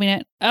 I'm loving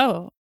it.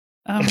 Oh.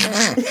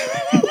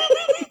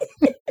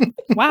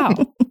 Wow.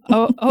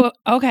 Oh,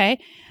 okay.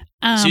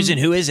 Susan,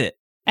 who is it?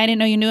 I didn't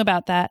know you knew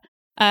about that.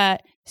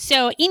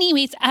 So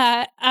anyways,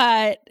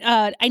 I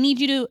need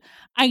you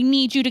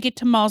to get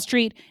to Mall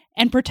Street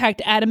and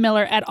protect Adam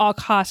Miller at all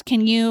costs.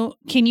 Can you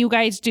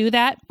guys do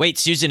that? Wait,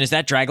 Susan, is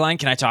that Dragline?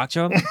 Can I talk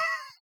to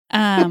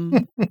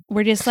him?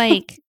 We're just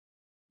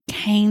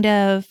kind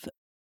of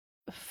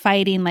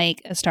fighting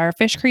a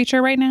starfish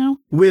creature right now.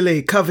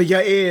 Willie, cover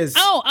your ears.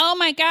 Oh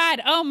my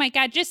god.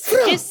 Just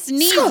sneeze.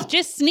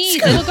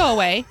 It'll go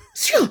away.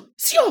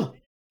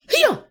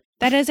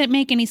 That doesn't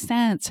make any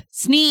sense.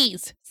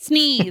 Sneeze.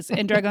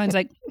 And Dragon's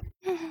like,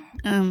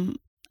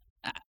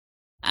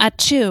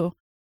 achoo.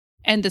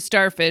 And the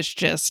starfish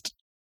just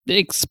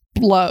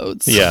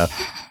explodes. Yeah.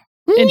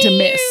 Into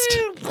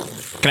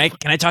mist.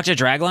 Can I talk to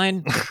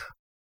Dragline?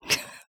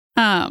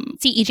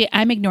 See, EJ,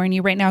 I'm ignoring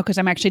you right now because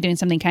I'm actually doing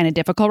something kind of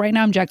difficult right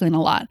now. I'm juggling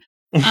a lot.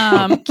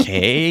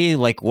 Okay,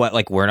 like what?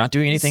 Like we're not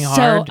doing anything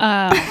hard?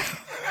 So,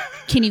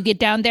 can you get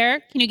down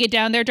there?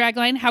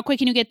 Dragline? How quick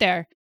can you get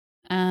there?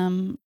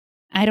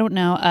 I don't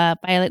know.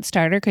 Violet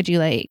Starter, could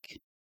you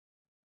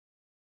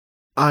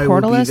I will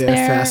portal be us there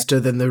there? faster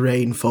than the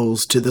rain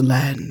falls to the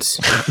lands.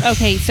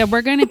 Okay, so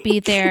we're going to be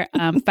there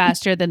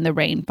faster than the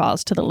rain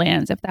falls to the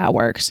lands, if that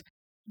works.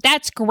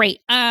 That's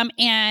great.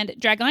 And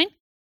Dragline,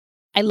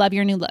 I love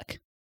your new look.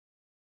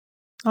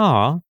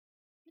 Aw.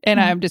 And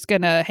I'm just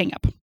going to hang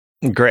up.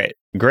 Great.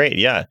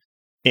 Yeah.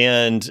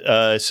 And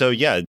so,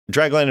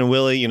 Dragline and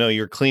Willie,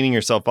 you're cleaning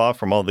yourself off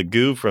from all the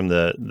goo from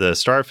the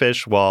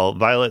starfish, while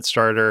Violet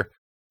Starter,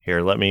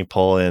 here, let me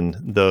pull in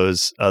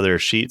those other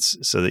sheets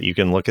so that you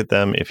can look at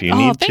them if you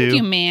need to. Thank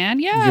you, man.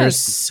 Yes. You're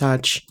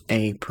such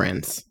a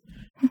prince.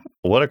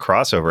 What a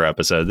crossover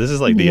episode. This is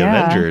like the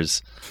Yeah.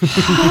 Avengers.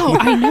 Oh,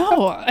 I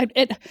know.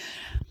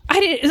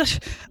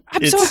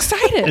 I'm so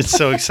excited. It's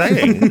so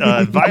exciting.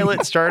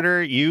 Violet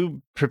Starter,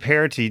 you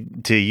prepare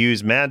to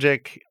use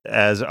magic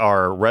as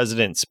our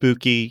resident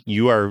spooky.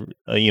 You are,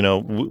 we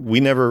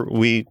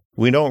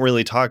don't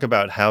really talk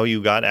about how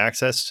you got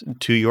access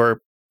to your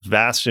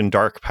vast and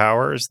dark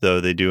powers, though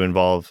they do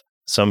involve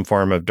some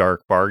form of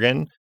dark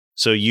bargain.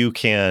 So you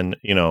can,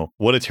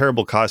 what a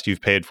terrible cost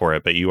you've paid for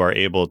it, but you are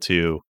able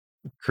to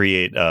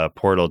create a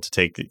portal to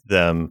take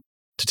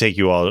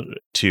you all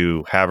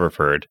to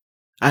Haverford.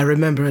 I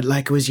remember it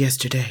like it was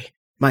yesterday.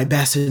 My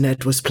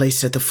bassinet was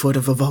placed at the foot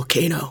of a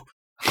volcano.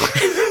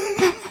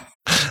 I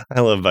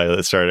love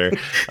Violet Starter.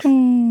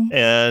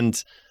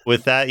 And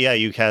with that,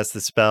 you cast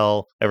the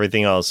spell,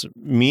 everything else.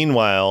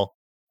 Meanwhile,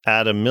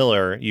 Adam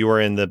Miller, you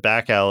are in the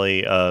back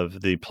alley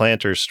of the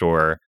Planter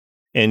store,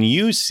 and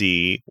you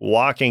see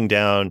walking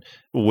down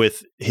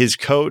with his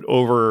coat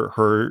over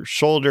her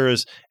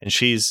shoulders, and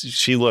she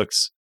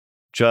looks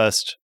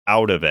just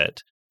out of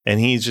it. And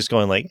he's just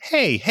going like,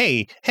 hey,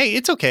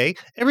 it's okay.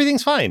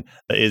 Everything's fine.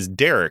 Is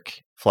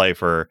Derek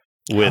Pfeiffer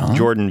with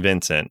Jordan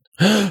Vincent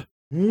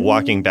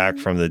walking back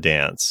from the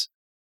dance.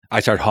 I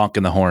start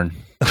honking the horn.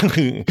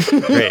 Great.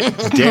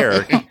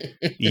 Derek,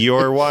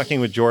 you're walking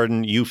with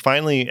Jordan. You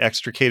finally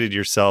extricated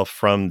yourself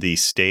from the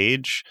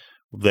stage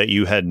that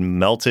you had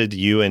melted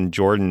you and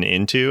Jordan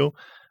into,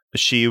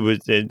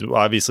 it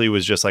obviously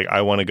was just like,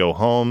 I want to go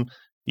home.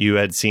 You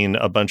had seen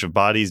a bunch of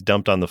bodies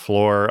dumped on the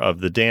floor of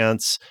the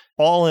dance.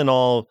 All in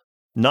all,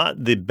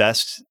 not the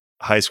best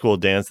high school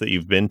dance that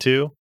you've been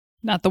to.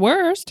 Not the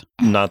worst.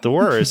 Not the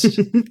worst.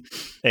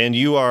 And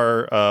you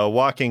are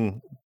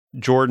walking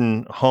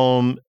Jordan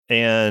home,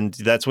 and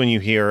that's when you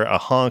hear a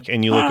honk,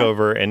 and you look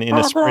over, and in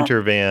a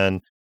Sprinter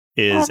van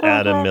is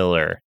Adam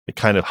Miller,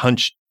 kind of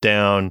hunched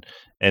down,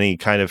 and he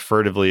kind of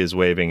furtively is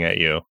waving at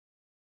you.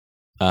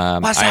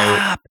 What's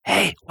up?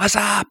 Hey, what's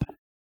up?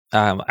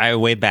 I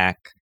wave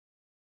back,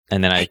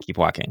 and then I keep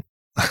walking.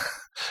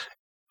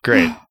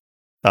 Great.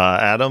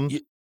 Adam?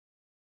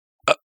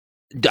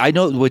 Do I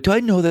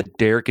know that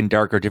Derek and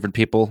Dark are different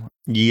people?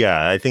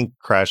 Yeah, I think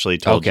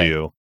Crashly told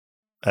you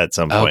at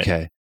some point.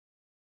 Okay.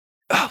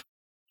 Oh,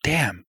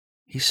 damn.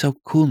 He's so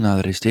cool now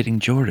that he's dating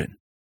Jordan.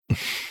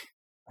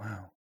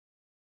 Wow.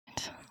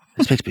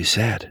 This makes me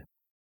sad.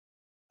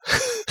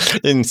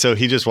 And so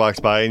he just walks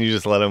by and you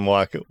just let him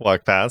walk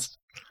past?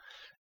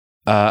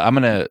 I'm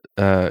going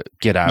to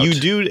get out.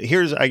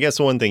 Here's, I guess,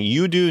 one thing.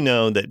 You do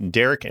know that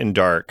Derek and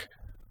Dark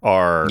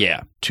are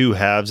two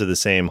halves of the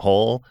same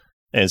whole.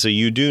 And so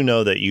you do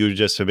know that you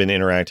just have been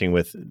interacting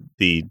with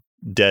the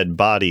dead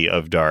body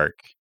of Dark.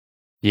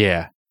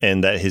 Yeah.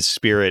 And that his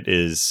spirit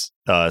is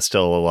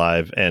still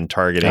alive and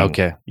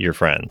targeting your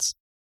friends.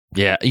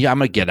 Yeah, I'm going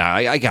to get out.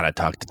 I got to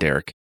talk to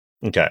Derek.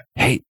 Okay.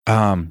 Hey,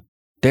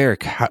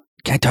 Derek, can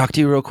I talk to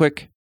you real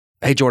quick?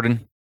 Hey,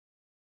 Jordan.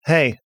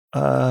 Hey,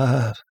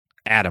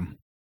 Adam.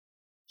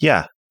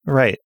 Yeah,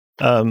 right.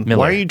 Miller.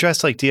 Why are you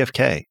dressed like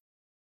DFK?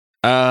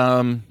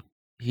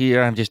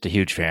 Here, I'm just a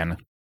huge fan.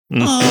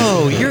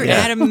 Oh, you're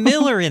Adam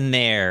Miller in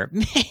there,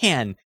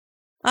 man.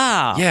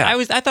 Yeah.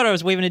 I thought I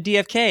was waving a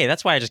DFK.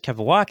 That's why I just kept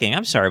walking.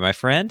 I'm sorry, my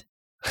friend.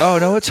 Oh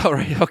no, it's all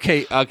right.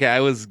 Okay.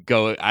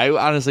 I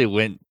honestly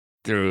went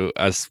through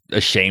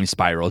a shame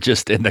spiral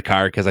just in the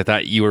car because I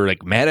thought you were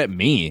like mad at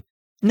me.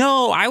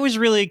 No, I was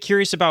really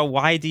curious about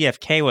why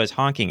DFK was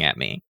honking at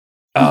me.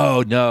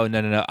 Oh no.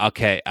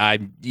 Okay,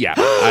 I'm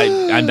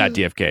not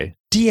DFK.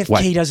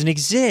 DFK doesn't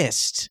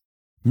exist.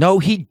 No,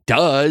 he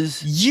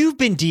does. You've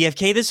been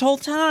DFK this whole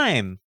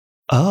time.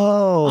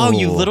 Oh,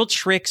 you little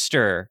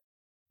trickster.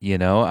 You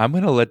know, I'm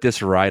going to let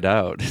this ride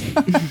out.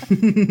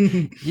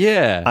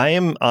 Yeah. I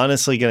am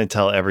honestly going to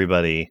tell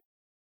everybody.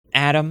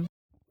 Adam,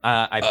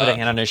 I put a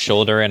hand on his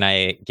shoulder and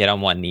I get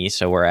on one knee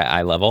so we're at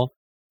eye level.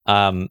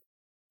 And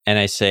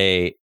I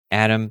say,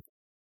 Adam,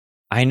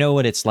 I know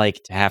what it's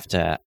like to have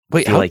to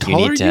feel like you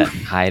need to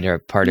hide a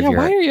part of your...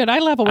 Why are you at eye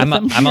level with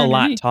them? I'm a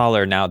lot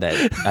taller now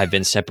that I've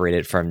been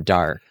separated from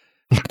Dark.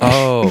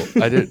 Oh,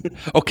 I did.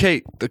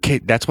 Okay,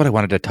 that's what I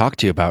wanted to talk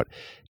to you about.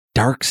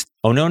 Dark's...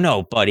 Oh,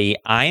 no, buddy.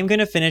 I am going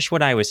to finish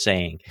what I was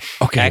saying.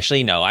 Okay.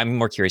 Actually, no, I'm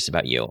more curious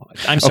about you.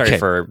 I'm sorry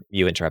for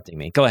you interrupting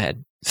me. Go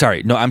ahead.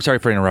 Sorry. No, I'm sorry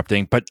for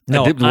interrupting, but...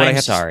 No,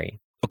 I'm sorry.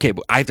 Okay,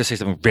 but I have to say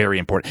something very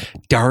important.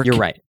 Dark You're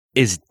right.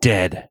 is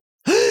dead.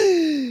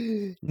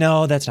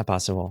 No, that's not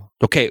possible.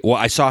 Okay, well,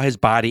 I saw his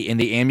body and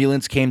the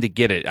ambulance came to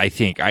get it, I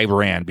think. I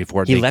ran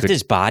before he left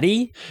his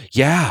body?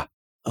 Yeah.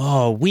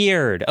 Oh,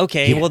 weird.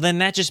 Okay, well, then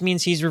that just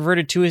means he's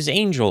reverted to his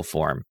angel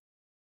form.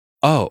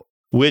 Oh.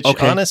 Which,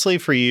 honestly,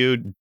 for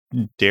you,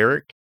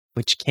 Derek...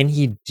 Which, can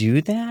he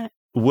do that?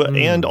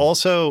 And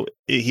also,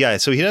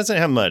 so he doesn't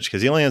have much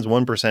because he only has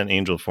 1%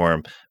 angel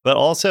form. But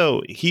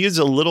also, he is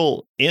a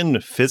little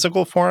in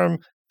physical form.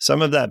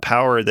 Some of that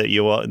power that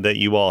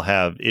you all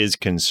have is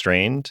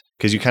constrained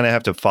because you kind of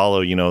have to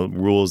follow,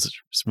 rules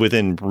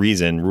within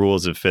reason,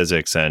 rules of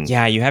physics. And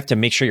yeah, you have to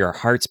make sure your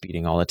heart's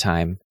beating all the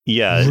time.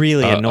 Yeah.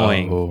 Really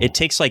annoying. It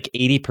takes like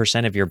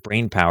 80% of your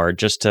brain power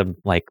just to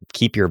like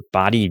keep your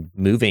body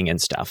moving and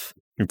stuff.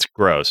 It's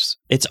gross.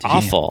 It's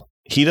awful.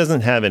 He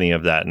doesn't have any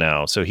of that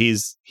now. So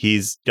he's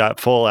got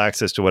full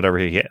access to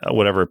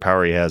whatever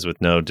power he has with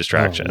no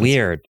distractions. Oh,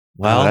 weird.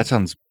 Well, that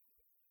sounds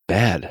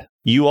bad.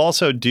 You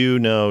also do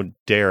know,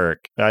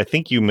 Derek, I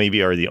think you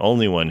maybe are the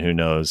only one who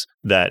knows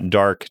that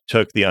Dark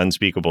took the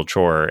unspeakable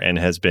chore and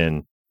has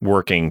been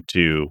working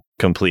to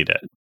complete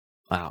it.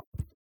 Wow.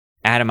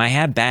 Adam, I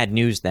have bad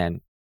news then.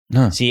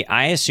 Huh. See,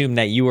 I assumed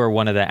that you were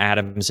one of the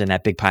atoms in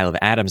that big pile of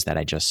atoms that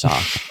I just saw.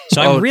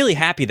 So I'm really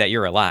happy that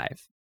you're alive.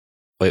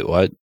 Wait,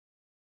 what?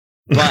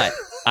 But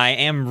I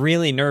am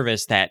really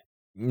nervous that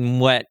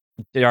what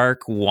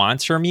Dark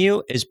wants from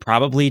you is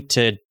probably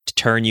to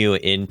turn you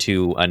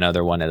into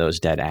another one of those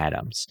dead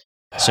atoms.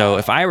 So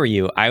if I were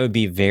you, I would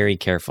be very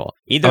careful.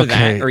 Either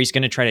that or he's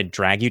going to try to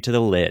drag you to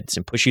the lids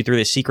and push you through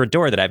the secret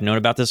door that I've known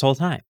about this whole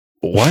time.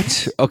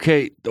 What?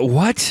 Okay,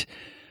 what?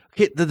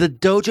 Okay, the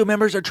dojo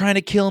members are trying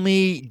to kill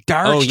me.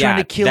 Dark's trying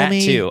to kill me.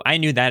 That too. I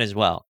knew that as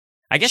well.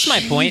 I guess my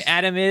point,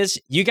 Adam, is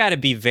you got to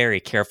be very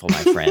careful,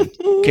 my friend.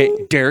 Okay,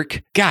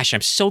 Derek. Gosh, I'm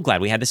so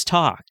glad we had this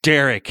talk.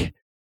 Derek,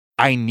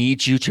 I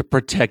need you to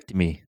protect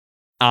me.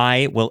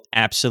 I will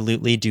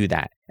absolutely do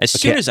that as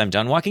soon as I'm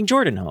done walking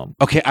Jordan home.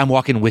 Okay, I'm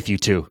walking with you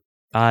too.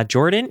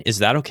 Jordan, is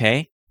that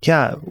okay?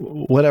 Yeah,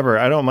 whatever.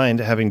 I don't mind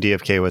having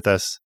DFK with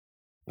us.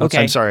 Oops,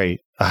 Okay. I'm sorry,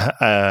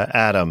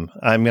 Adam.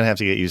 I'm gonna have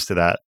to get used to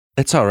that.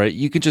 It's all right.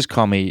 You can just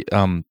call me.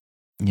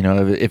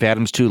 If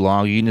Adam's too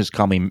long, you can just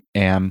call me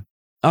Am.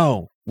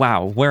 Oh,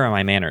 wow. Where are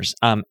my manners?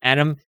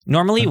 Adam,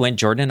 normally when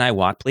Jordan and I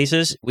walk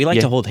places, we like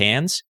Yeah. to hold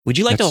hands. Would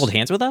you like to That's- hold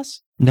hands with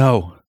us?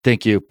 No,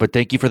 thank you, but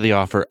thank you for the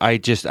offer. I'm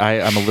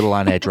a little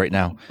on edge right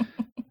now.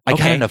 I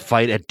got Okay. in a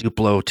fight at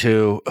Duplo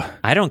too.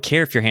 I don't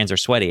care if your hands are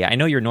sweaty. I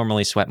know you're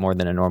normally sweat more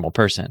than a normal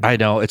person. I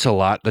know it's a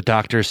lot. The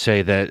doctors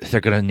say that they're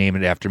going to name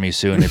it after me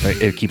soon if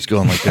it keeps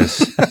going like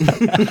this.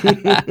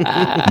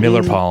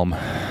 Miller Palm.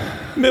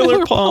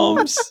 Miller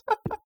Palms.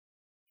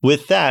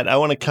 With that, I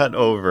want to cut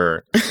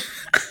over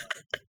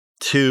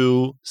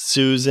to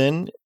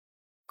Susan,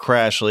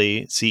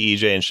 Crashly,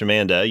 CEJ, and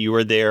Shamanda. You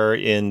were there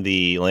in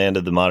the land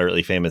of the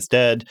moderately famous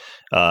dead.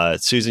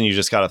 Susan, you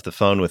just got off the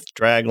phone with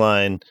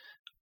Dragline.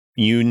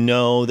 You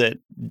know that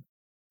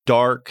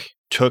Dark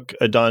took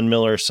a Don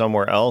Miller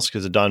somewhere else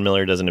because Don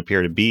Miller doesn't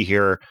appear to be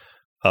here.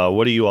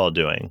 What are you all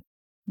doing?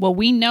 Well,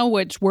 we know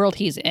which world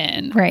he's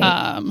in.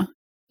 Right.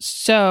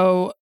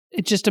 So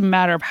it's just a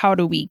matter of how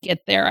do we get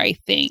there, I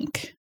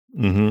think.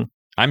 Mm-hmm.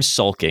 I'm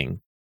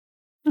sulking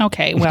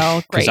Okay,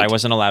 well, because great. I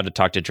wasn't allowed to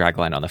talk to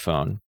Dragline on the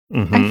phone.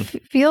 Mm-hmm. I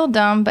feel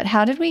dumb, but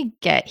how did we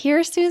get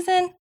here,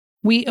 Susan?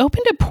 We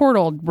opened a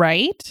portal,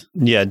 right?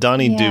 Yeah,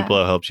 Donnie Yeah.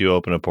 Duplo helps you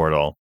open a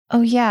portal.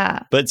 Oh,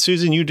 yeah. But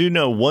Susan, you do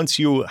know once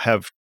you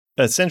have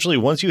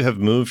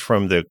moved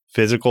from the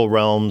physical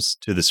realms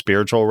to the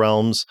spiritual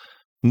realms,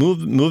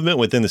 movement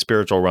within the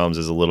spiritual realms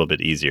is a little bit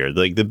easier.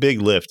 Like the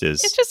big lift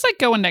is, It's just like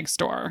going next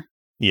door.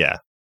 yeah.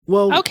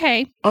 Well,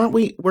 Okay. aren't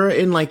we? We're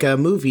in like a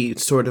movie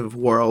sort of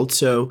world,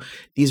 so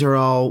these are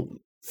all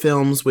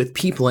films with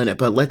people in it.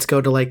 But let's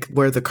go to like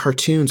where the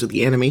cartoons or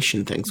the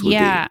animation things would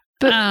Yeah.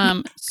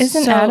 But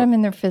Isn't so Adam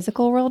in their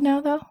physical world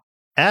now, though?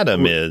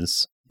 Adam Wh-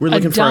 is. be. We're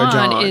looking for a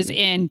John. is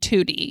in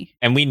 2D.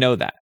 And we know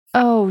that.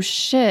 Oh,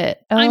 shit.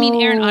 I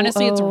mean, Aaron,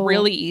 honestly, it's Oh.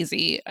 really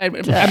easy. I'm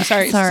Duh,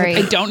 sorry. sorry.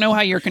 I don't know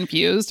how you're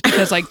confused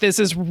because, like, this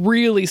is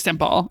really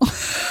simple.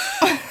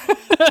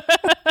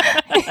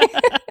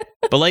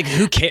 But like,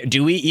 who care?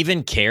 Do we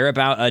even care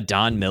about a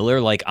Don Miller?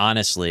 Like,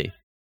 honestly,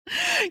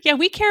 Yeah,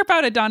 we care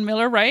about a Don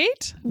Miller,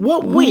 right?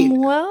 What? Wait.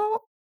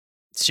 Well,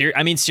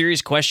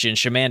 serious question,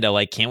 Shamanda.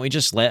 Like, can't we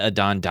just let a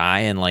Don die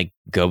and like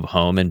go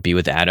home and be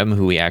with Adam,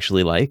 who we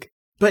actually like?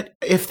 But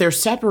if they're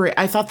separate,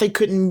 I thought they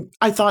couldn't.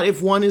 I thought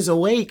if one is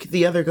awake,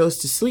 the other goes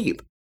to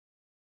sleep.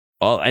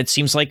 Well, it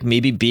seems like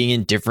maybe being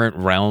in different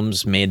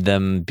realms made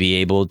them be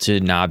able to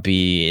not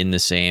be in the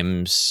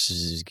same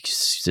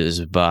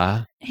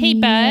Hey,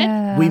 bud,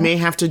 yeah. We may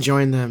have to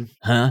join them.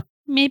 huh?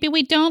 maybe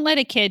we don't let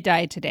a kid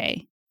die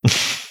today.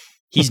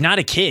 He's not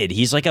a kid.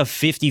 He's like a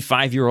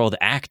 55-year-old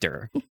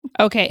actor.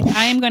 Okay,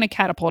 I am going to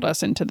catapult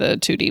us into the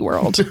 2D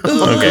world. Okay,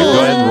 go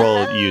ahead and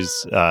roll.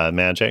 Use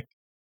magic.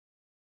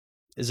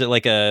 Is it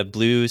like a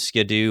blue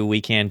skidoo?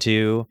 We can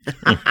too.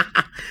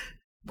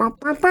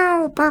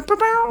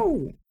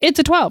 It's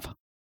a 12.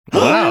 Wow,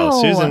 Wow.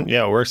 Susan.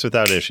 Yeah, it works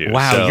without issue.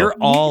 Wow, So, you're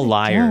all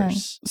Nicely done.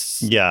 liars.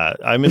 Yeah,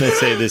 I'm going to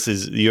say this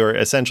is you're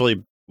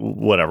essentially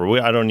whatever.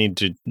 I don't need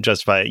to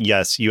justify it.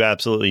 Yes, you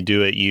absolutely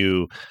do it.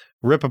 You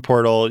rip a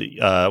portal.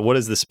 What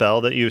is the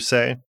spell that you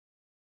say?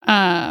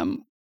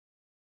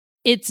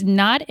 It's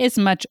not as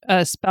much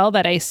a spell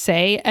that I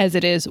say as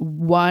it is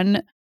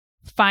one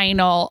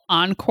final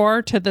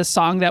encore to the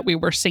song that we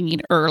were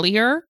singing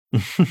earlier.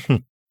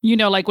 You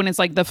know, like when it's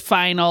like the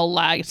final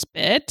last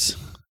bit.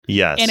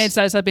 Yes. And it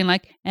says something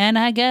like, and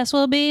I guess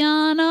we'll be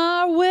on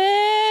our way.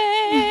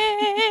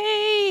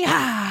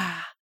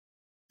 Ah.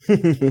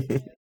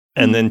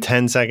 And then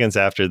 10 seconds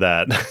after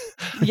that,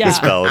 Yeah. the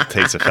spell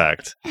takes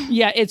effect.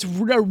 Yeah, it's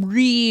a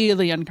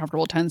really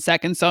uncomfortable 10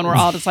 seconds zone. We're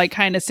all just like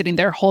kind of sitting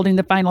there holding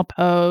the final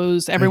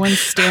pose. Everyone's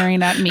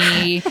staring at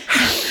me.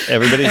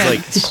 Everybody's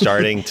like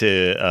starting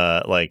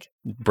to like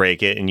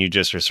break it, and you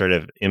just are sort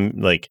of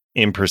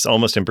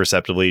almost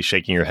imperceptibly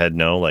shaking your head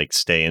no, like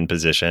stay in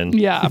position.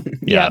 Yeah.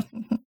 Yeah.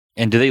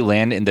 And do they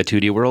land in the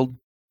 2D world?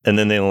 And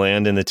then they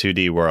land in the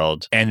 2D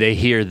world. And they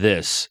hear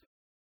this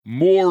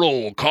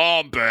Mortal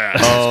Kombat.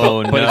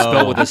 Oh, But it's no.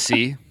 spelled with a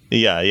C.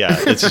 Yeah,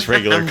 it's just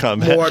regular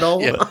combat.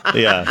 Mortal.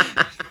 Yeah.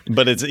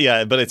 But it's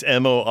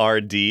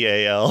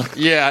Mordal.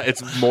 Yeah,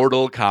 it's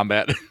Mortal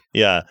Kombat.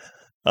 Yeah.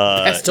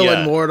 Pestilent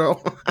yeah.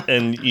 mortal.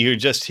 And you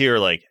just hear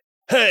like,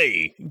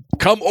 hey.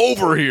 Come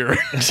over here.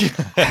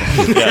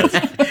 Yes.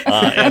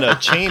 And a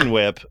chain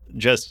whip,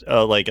 just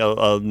like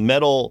a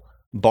metal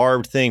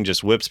barbed thing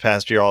just whips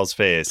past your all's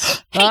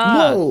face.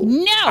 Whoa.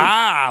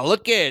 No.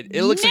 Look it.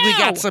 It looks like we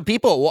got some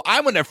people. Well,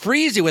 I'm going to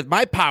freeze you with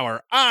my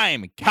power.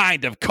 I'm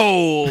kind of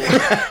cold.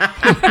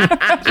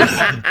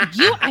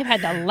 I've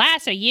had the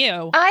last of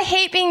you. I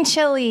hate being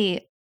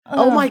chilly.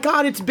 Oh Ugh. my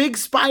god, it's Big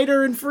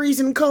Spider and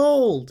freezing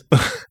cold.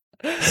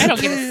 I don't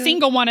get a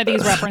single one of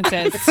these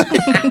references.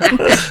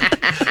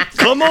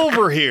 Come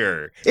over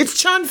here.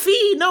 It's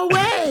Chun-Fi, no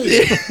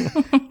way.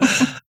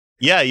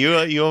 Yeah,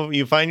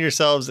 you find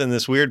yourselves in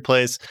this weird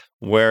place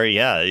where,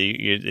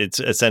 it's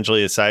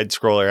essentially a side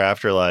scroller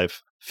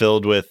afterlife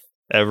filled with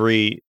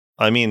every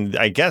I mean,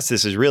 I guess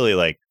this is really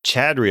like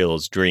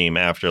Chadriel's dream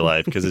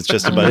afterlife because it's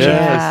just a bunch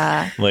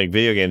Yeah. of like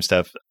video game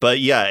stuff. But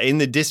yeah, in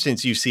the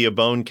distance, you see a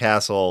bone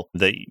castle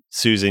that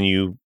Susan,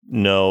 you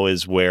know,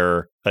 is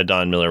where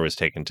Don Miller was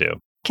taken to.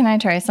 Can I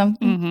try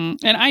something? Hmm.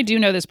 And I do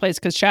know this place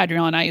because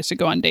Chadriel and I used to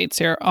go on dates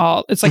here.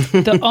 It's like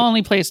the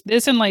only place.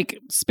 This and like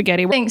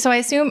spaghetti. So I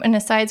assume in a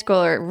side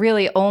scroller,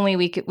 really only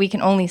we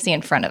can only see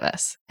in front of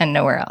us and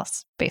nowhere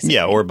else, basically.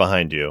 Yeah, or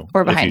behind you.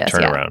 Or behind if us, you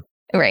turn yeah. around.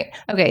 Right.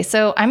 Okay.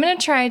 So I'm going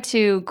to try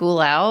to ghoul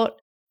out,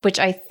 which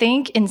I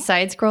think in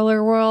side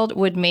scroller world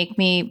would make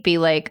me be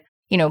like,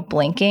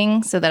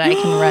 blinking so that I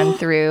can run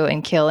through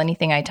and kill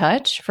anything I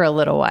touch for a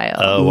little while.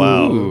 Oh,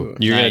 wow. Ooh,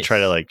 You're going to nice. try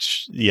to like,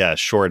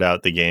 short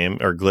out the game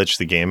or glitch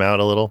the game out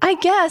a little? I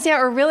guess, yeah.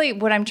 Or really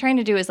what I'm trying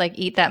to do is like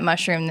eat that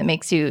mushroom that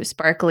makes you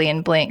sparkly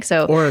and blink.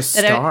 So Or a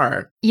that I-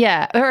 star.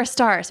 Yeah, or a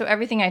star. So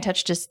everything I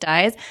touch just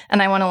dies.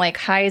 And I want to like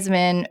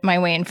Heisman my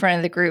way in front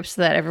of the group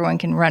so that everyone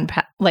can run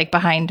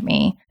behind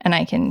me and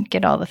I can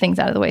get all the things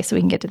out of the way so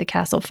we can get to the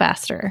castle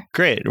faster.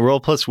 Great. Roll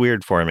plus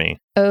weird for me.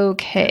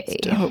 Okay.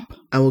 Dope.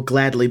 I will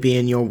gladly be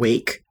in your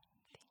wake.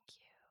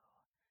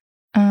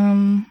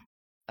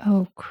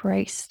 Oh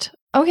Christ.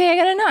 Okay, I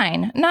got a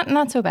 9.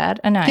 Not so bad.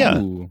 A 9. Yeah.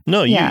 Ooh.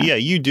 No, Yeah.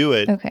 you do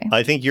it. Okay.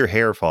 I think your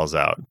hair falls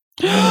out.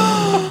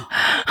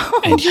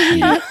 And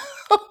she-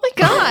 Oh my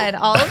God.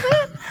 All of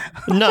it?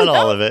 Not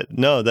all of it.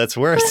 No, that's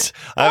worse.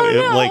 Oh,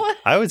 no. Like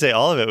I would say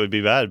all of it would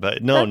be bad,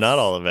 but no, not That's-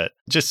 all of it.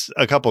 Just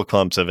a couple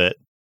clumps of it.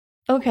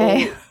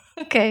 Okay.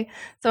 Okay.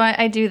 So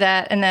I do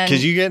that and then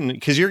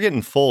Because you're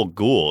getting full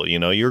ghoul.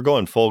 You're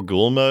going full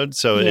ghoul mode.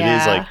 So it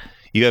is like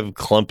you have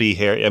clumpy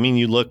hair. I mean,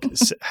 you look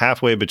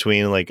halfway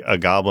between like a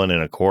goblin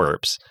and a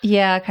corpse.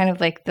 Yeah, kind of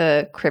like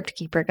the Crypt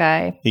Keeper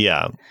guy.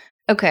 Yeah.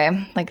 Okay,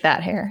 like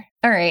that hair.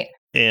 All right.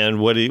 And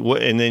what?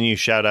 And then you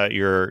shout out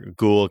your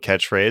ghoul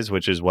catchphrase,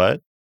 which is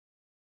what?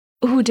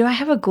 Ooh, do I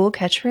have a ghoul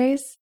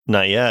catchphrase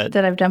Not yet.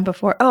 that I've done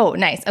before? Oh,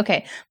 nice.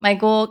 Okay. My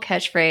ghoul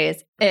catchphrase,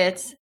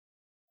 it's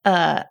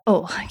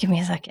give me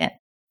a second.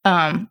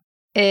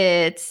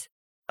 It's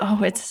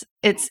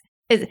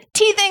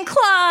teeth and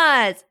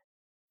claws.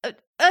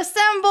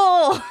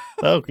 Assemble.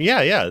 Oh,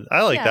 yeah.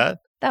 I like Yeah. that.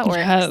 That works.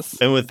 Yes.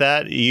 And with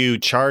that, you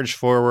charge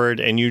forward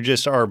and you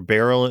just are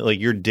barreling, like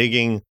you're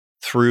digging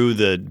through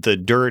the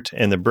dirt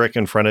and the brick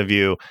in front of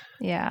you,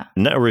 Yeah.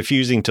 not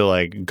refusing to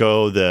like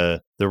go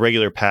the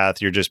regular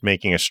path. You're just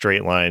making a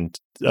straight line,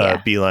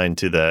 beeline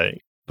to the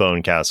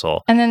bone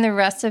castle. And then the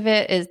rest of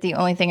it is the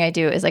only thing I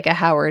do is like a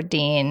Howard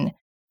Dean.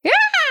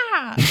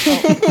 Yeah.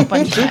 A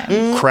bunch of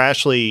times.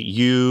 Crashly,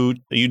 you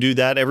do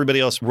that. Everybody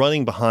else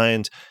running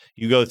behind.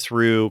 You go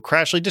through.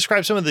 Crashly,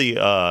 describe some of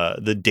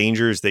the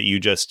dangers that you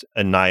just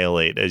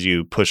annihilate as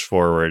you push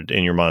forward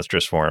in your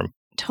monstrous form.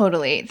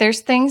 Totally. There's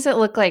things that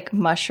look like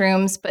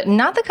mushrooms, but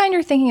not the kind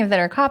you're thinking of that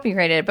are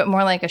copyrighted, but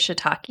more like a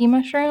shiitake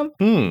mushroom.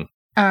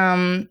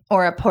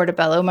 Or a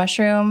portobello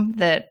mushroom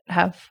that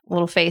have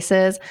little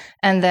faces.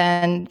 And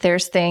then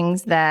there's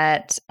things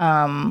that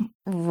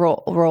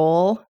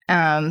roll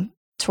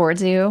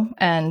towards you,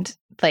 and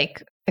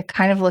like it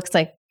kind of looks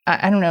like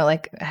I don't know,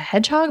 like a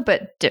hedgehog,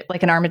 but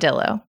like an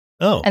armadillo.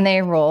 Oh, And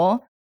they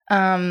roll.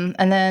 And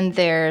then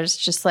there's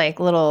just like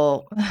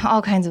all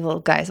kinds of little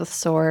guys with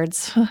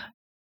swords,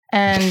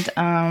 and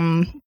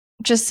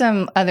just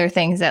some other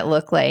things that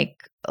look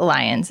like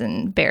lions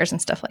and bears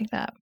and stuff like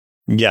that.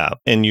 yeah.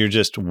 And you're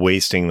just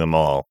wasting them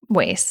all.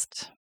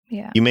 Waste.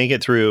 Yeah. You make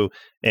it through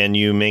and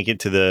you make it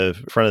to the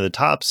front of the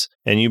tops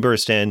and you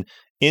burst in.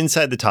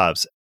 Inside the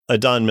tops,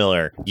 Don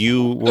Miller,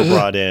 you were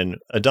brought in.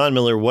 Don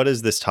Miller, what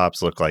does this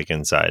tops look like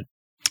inside?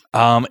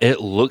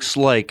 It looks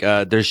like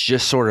there's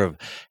just sort of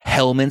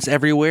helmets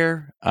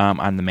everywhere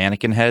on the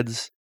mannequin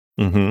heads.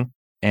 Mm-hmm.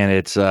 And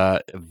it's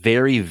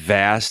very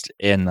vast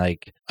and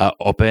like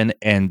open,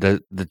 and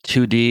the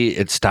 2D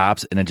it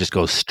stops and it just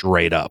goes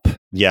straight up.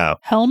 Yeah.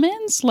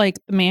 Hellman's like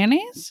the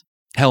mayonnaise?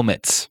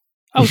 Helmets.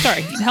 Oh,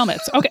 sorry,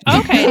 helmets. Okay,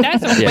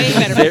 that's a way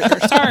better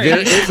picture. Sorry. There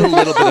is a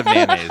little bit of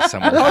mayonnaise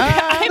somewhere.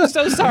 I'm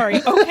so sorry.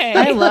 Okay.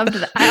 I loved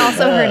that. I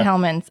also heard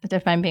Hellman's,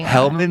 if I'm being honest.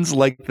 Hellman's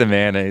like the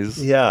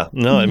mayonnaise. Yeah.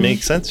 No, it Mhm.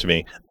 makes sense to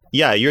me.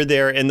 Yeah, you're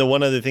there. And the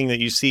one other thing that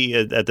you see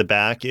at the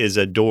back is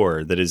a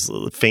door that is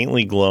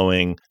faintly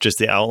glowing, just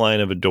the outline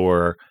of a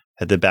door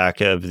at the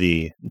back of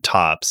the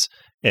tops.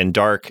 And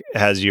Dark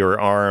has your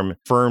arm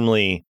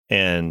firmly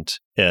and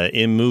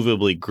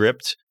immovably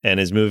gripped and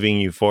is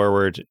moving you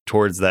forward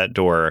towards that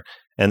door.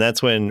 And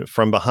that's when,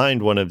 from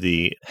behind one of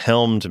the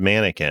helmed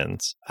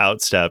mannequins,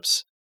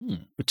 outsteps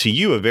to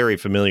you a very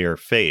familiar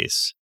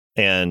face.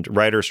 And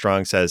Ryder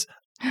Strong says,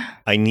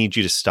 "I need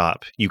you to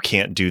stop. You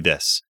can't do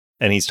this."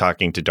 And he's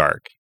talking to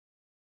Dark.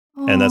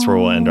 And that's where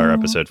we'll end our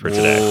episode for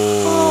today.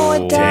 Oh,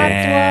 a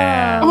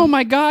dad's love. Oh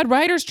my God,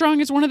 Ryder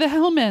Strong is one of the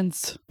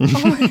Hellmans.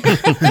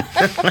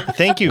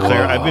 Thank you,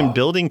 Claire. I've been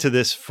building to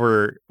this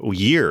for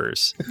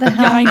years.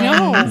 I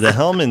know. The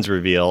Hellman's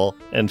reveal,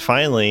 and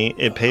finally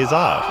it pays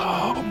off.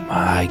 Oh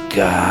my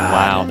God.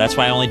 Wow, that's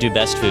why I only do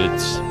best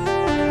foods.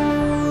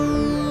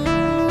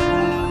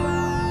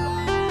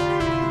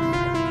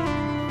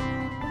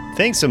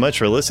 Thanks so much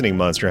for listening,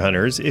 Monster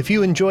Hunters. If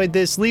you enjoyed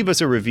this, leave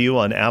us a review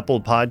on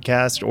Apple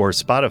Podcast or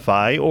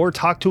Spotify, or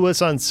talk to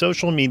us on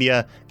social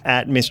media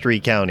at Mystery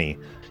County.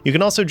 You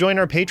can also join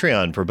our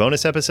Patreon for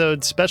bonus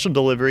episodes, special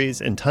deliveries,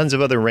 and tons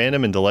of other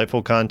random and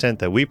delightful content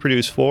that we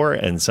produce for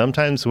and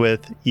sometimes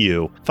with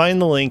you.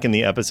 Find the link in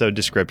the episode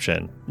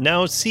description.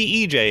 Now,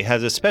 CEJ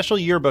has a special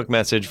yearbook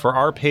message for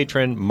our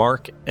patron,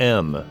 Mark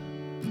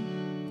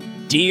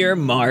M. Dear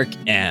Mark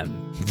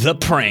M., the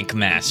prank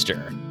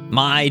master.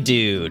 My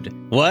dude,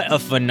 what a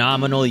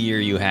phenomenal year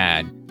you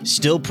had.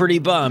 Still pretty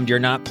bummed you're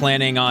not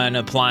planning on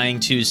applying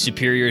to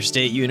Superior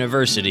State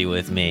University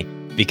with me,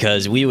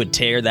 because we would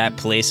tear that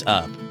place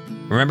up.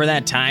 Remember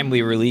that time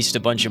we released a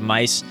bunch of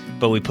mice,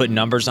 but we put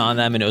numbers on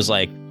them and it was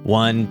like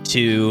 1,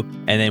 2,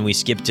 and then we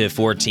skipped to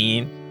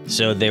 14?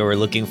 So they were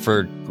looking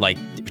for like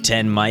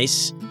 10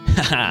 mice?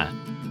 Haha,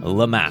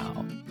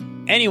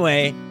 Lamau.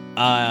 Anyway,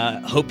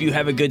 hope you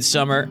have a good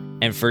summer.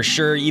 And for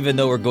sure, even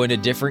though we're going to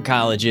different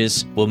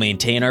colleges, we'll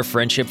maintain our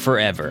friendship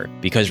forever,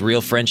 because real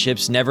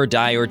friendships never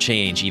die or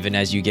change even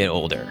as you get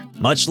older.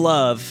 Much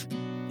love,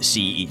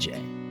 CEJ.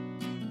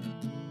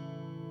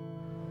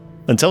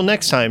 Until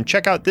next time,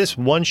 check out this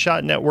One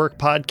Shot Network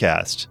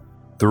podcast.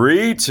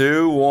 3,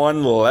 2,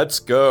 1, let's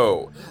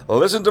go.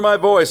 Listen to my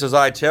voice as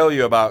I tell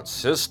you about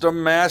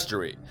System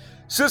Mastery.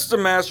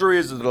 System Mastery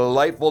is a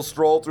delightful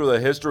stroll through the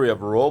history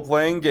of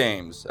role-playing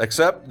games,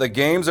 except the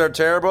games are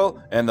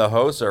terrible and the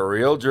hosts are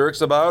real jerks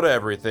about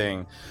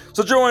everything.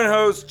 So join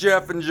hosts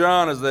Jeff and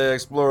John as they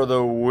explore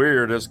the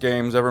weirdest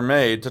games ever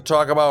made to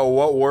talk about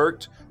what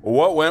worked,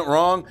 what went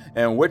wrong,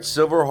 and which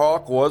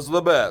Silverhawk was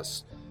the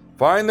best.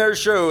 Find their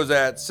shows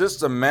at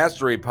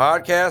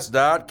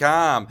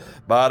systemmasterypodcast.com.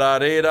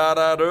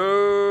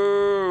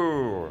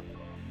 Ba-da-dee-da-da-doo.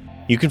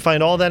 You can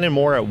find all that and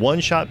more at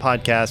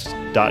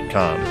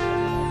oneshotpodcast.com.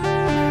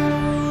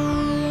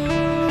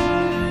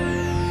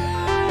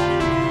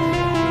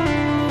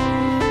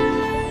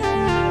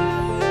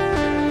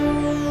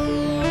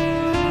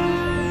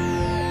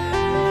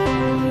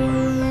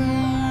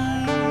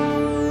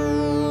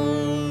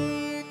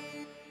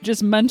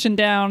 Just munching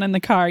down in the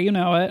car, you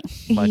know it.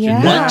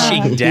 Munching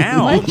Munching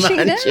down.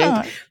 Munching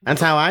down.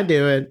 That's how I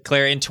do it.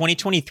 Claire, in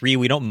 2023,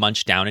 we don't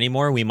munch down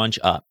anymore. We munch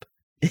up.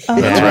 Oh,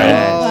 That's right.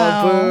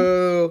 wow.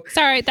 Oh, boo.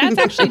 Sorry, that's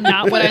actually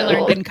not what I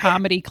learned in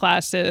comedy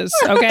classes,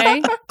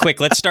 okay? Quick,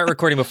 let's start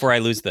recording before I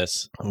lose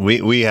this.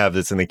 We have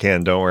this in the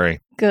can, don't worry.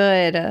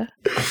 Good.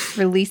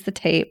 Release the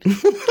tape.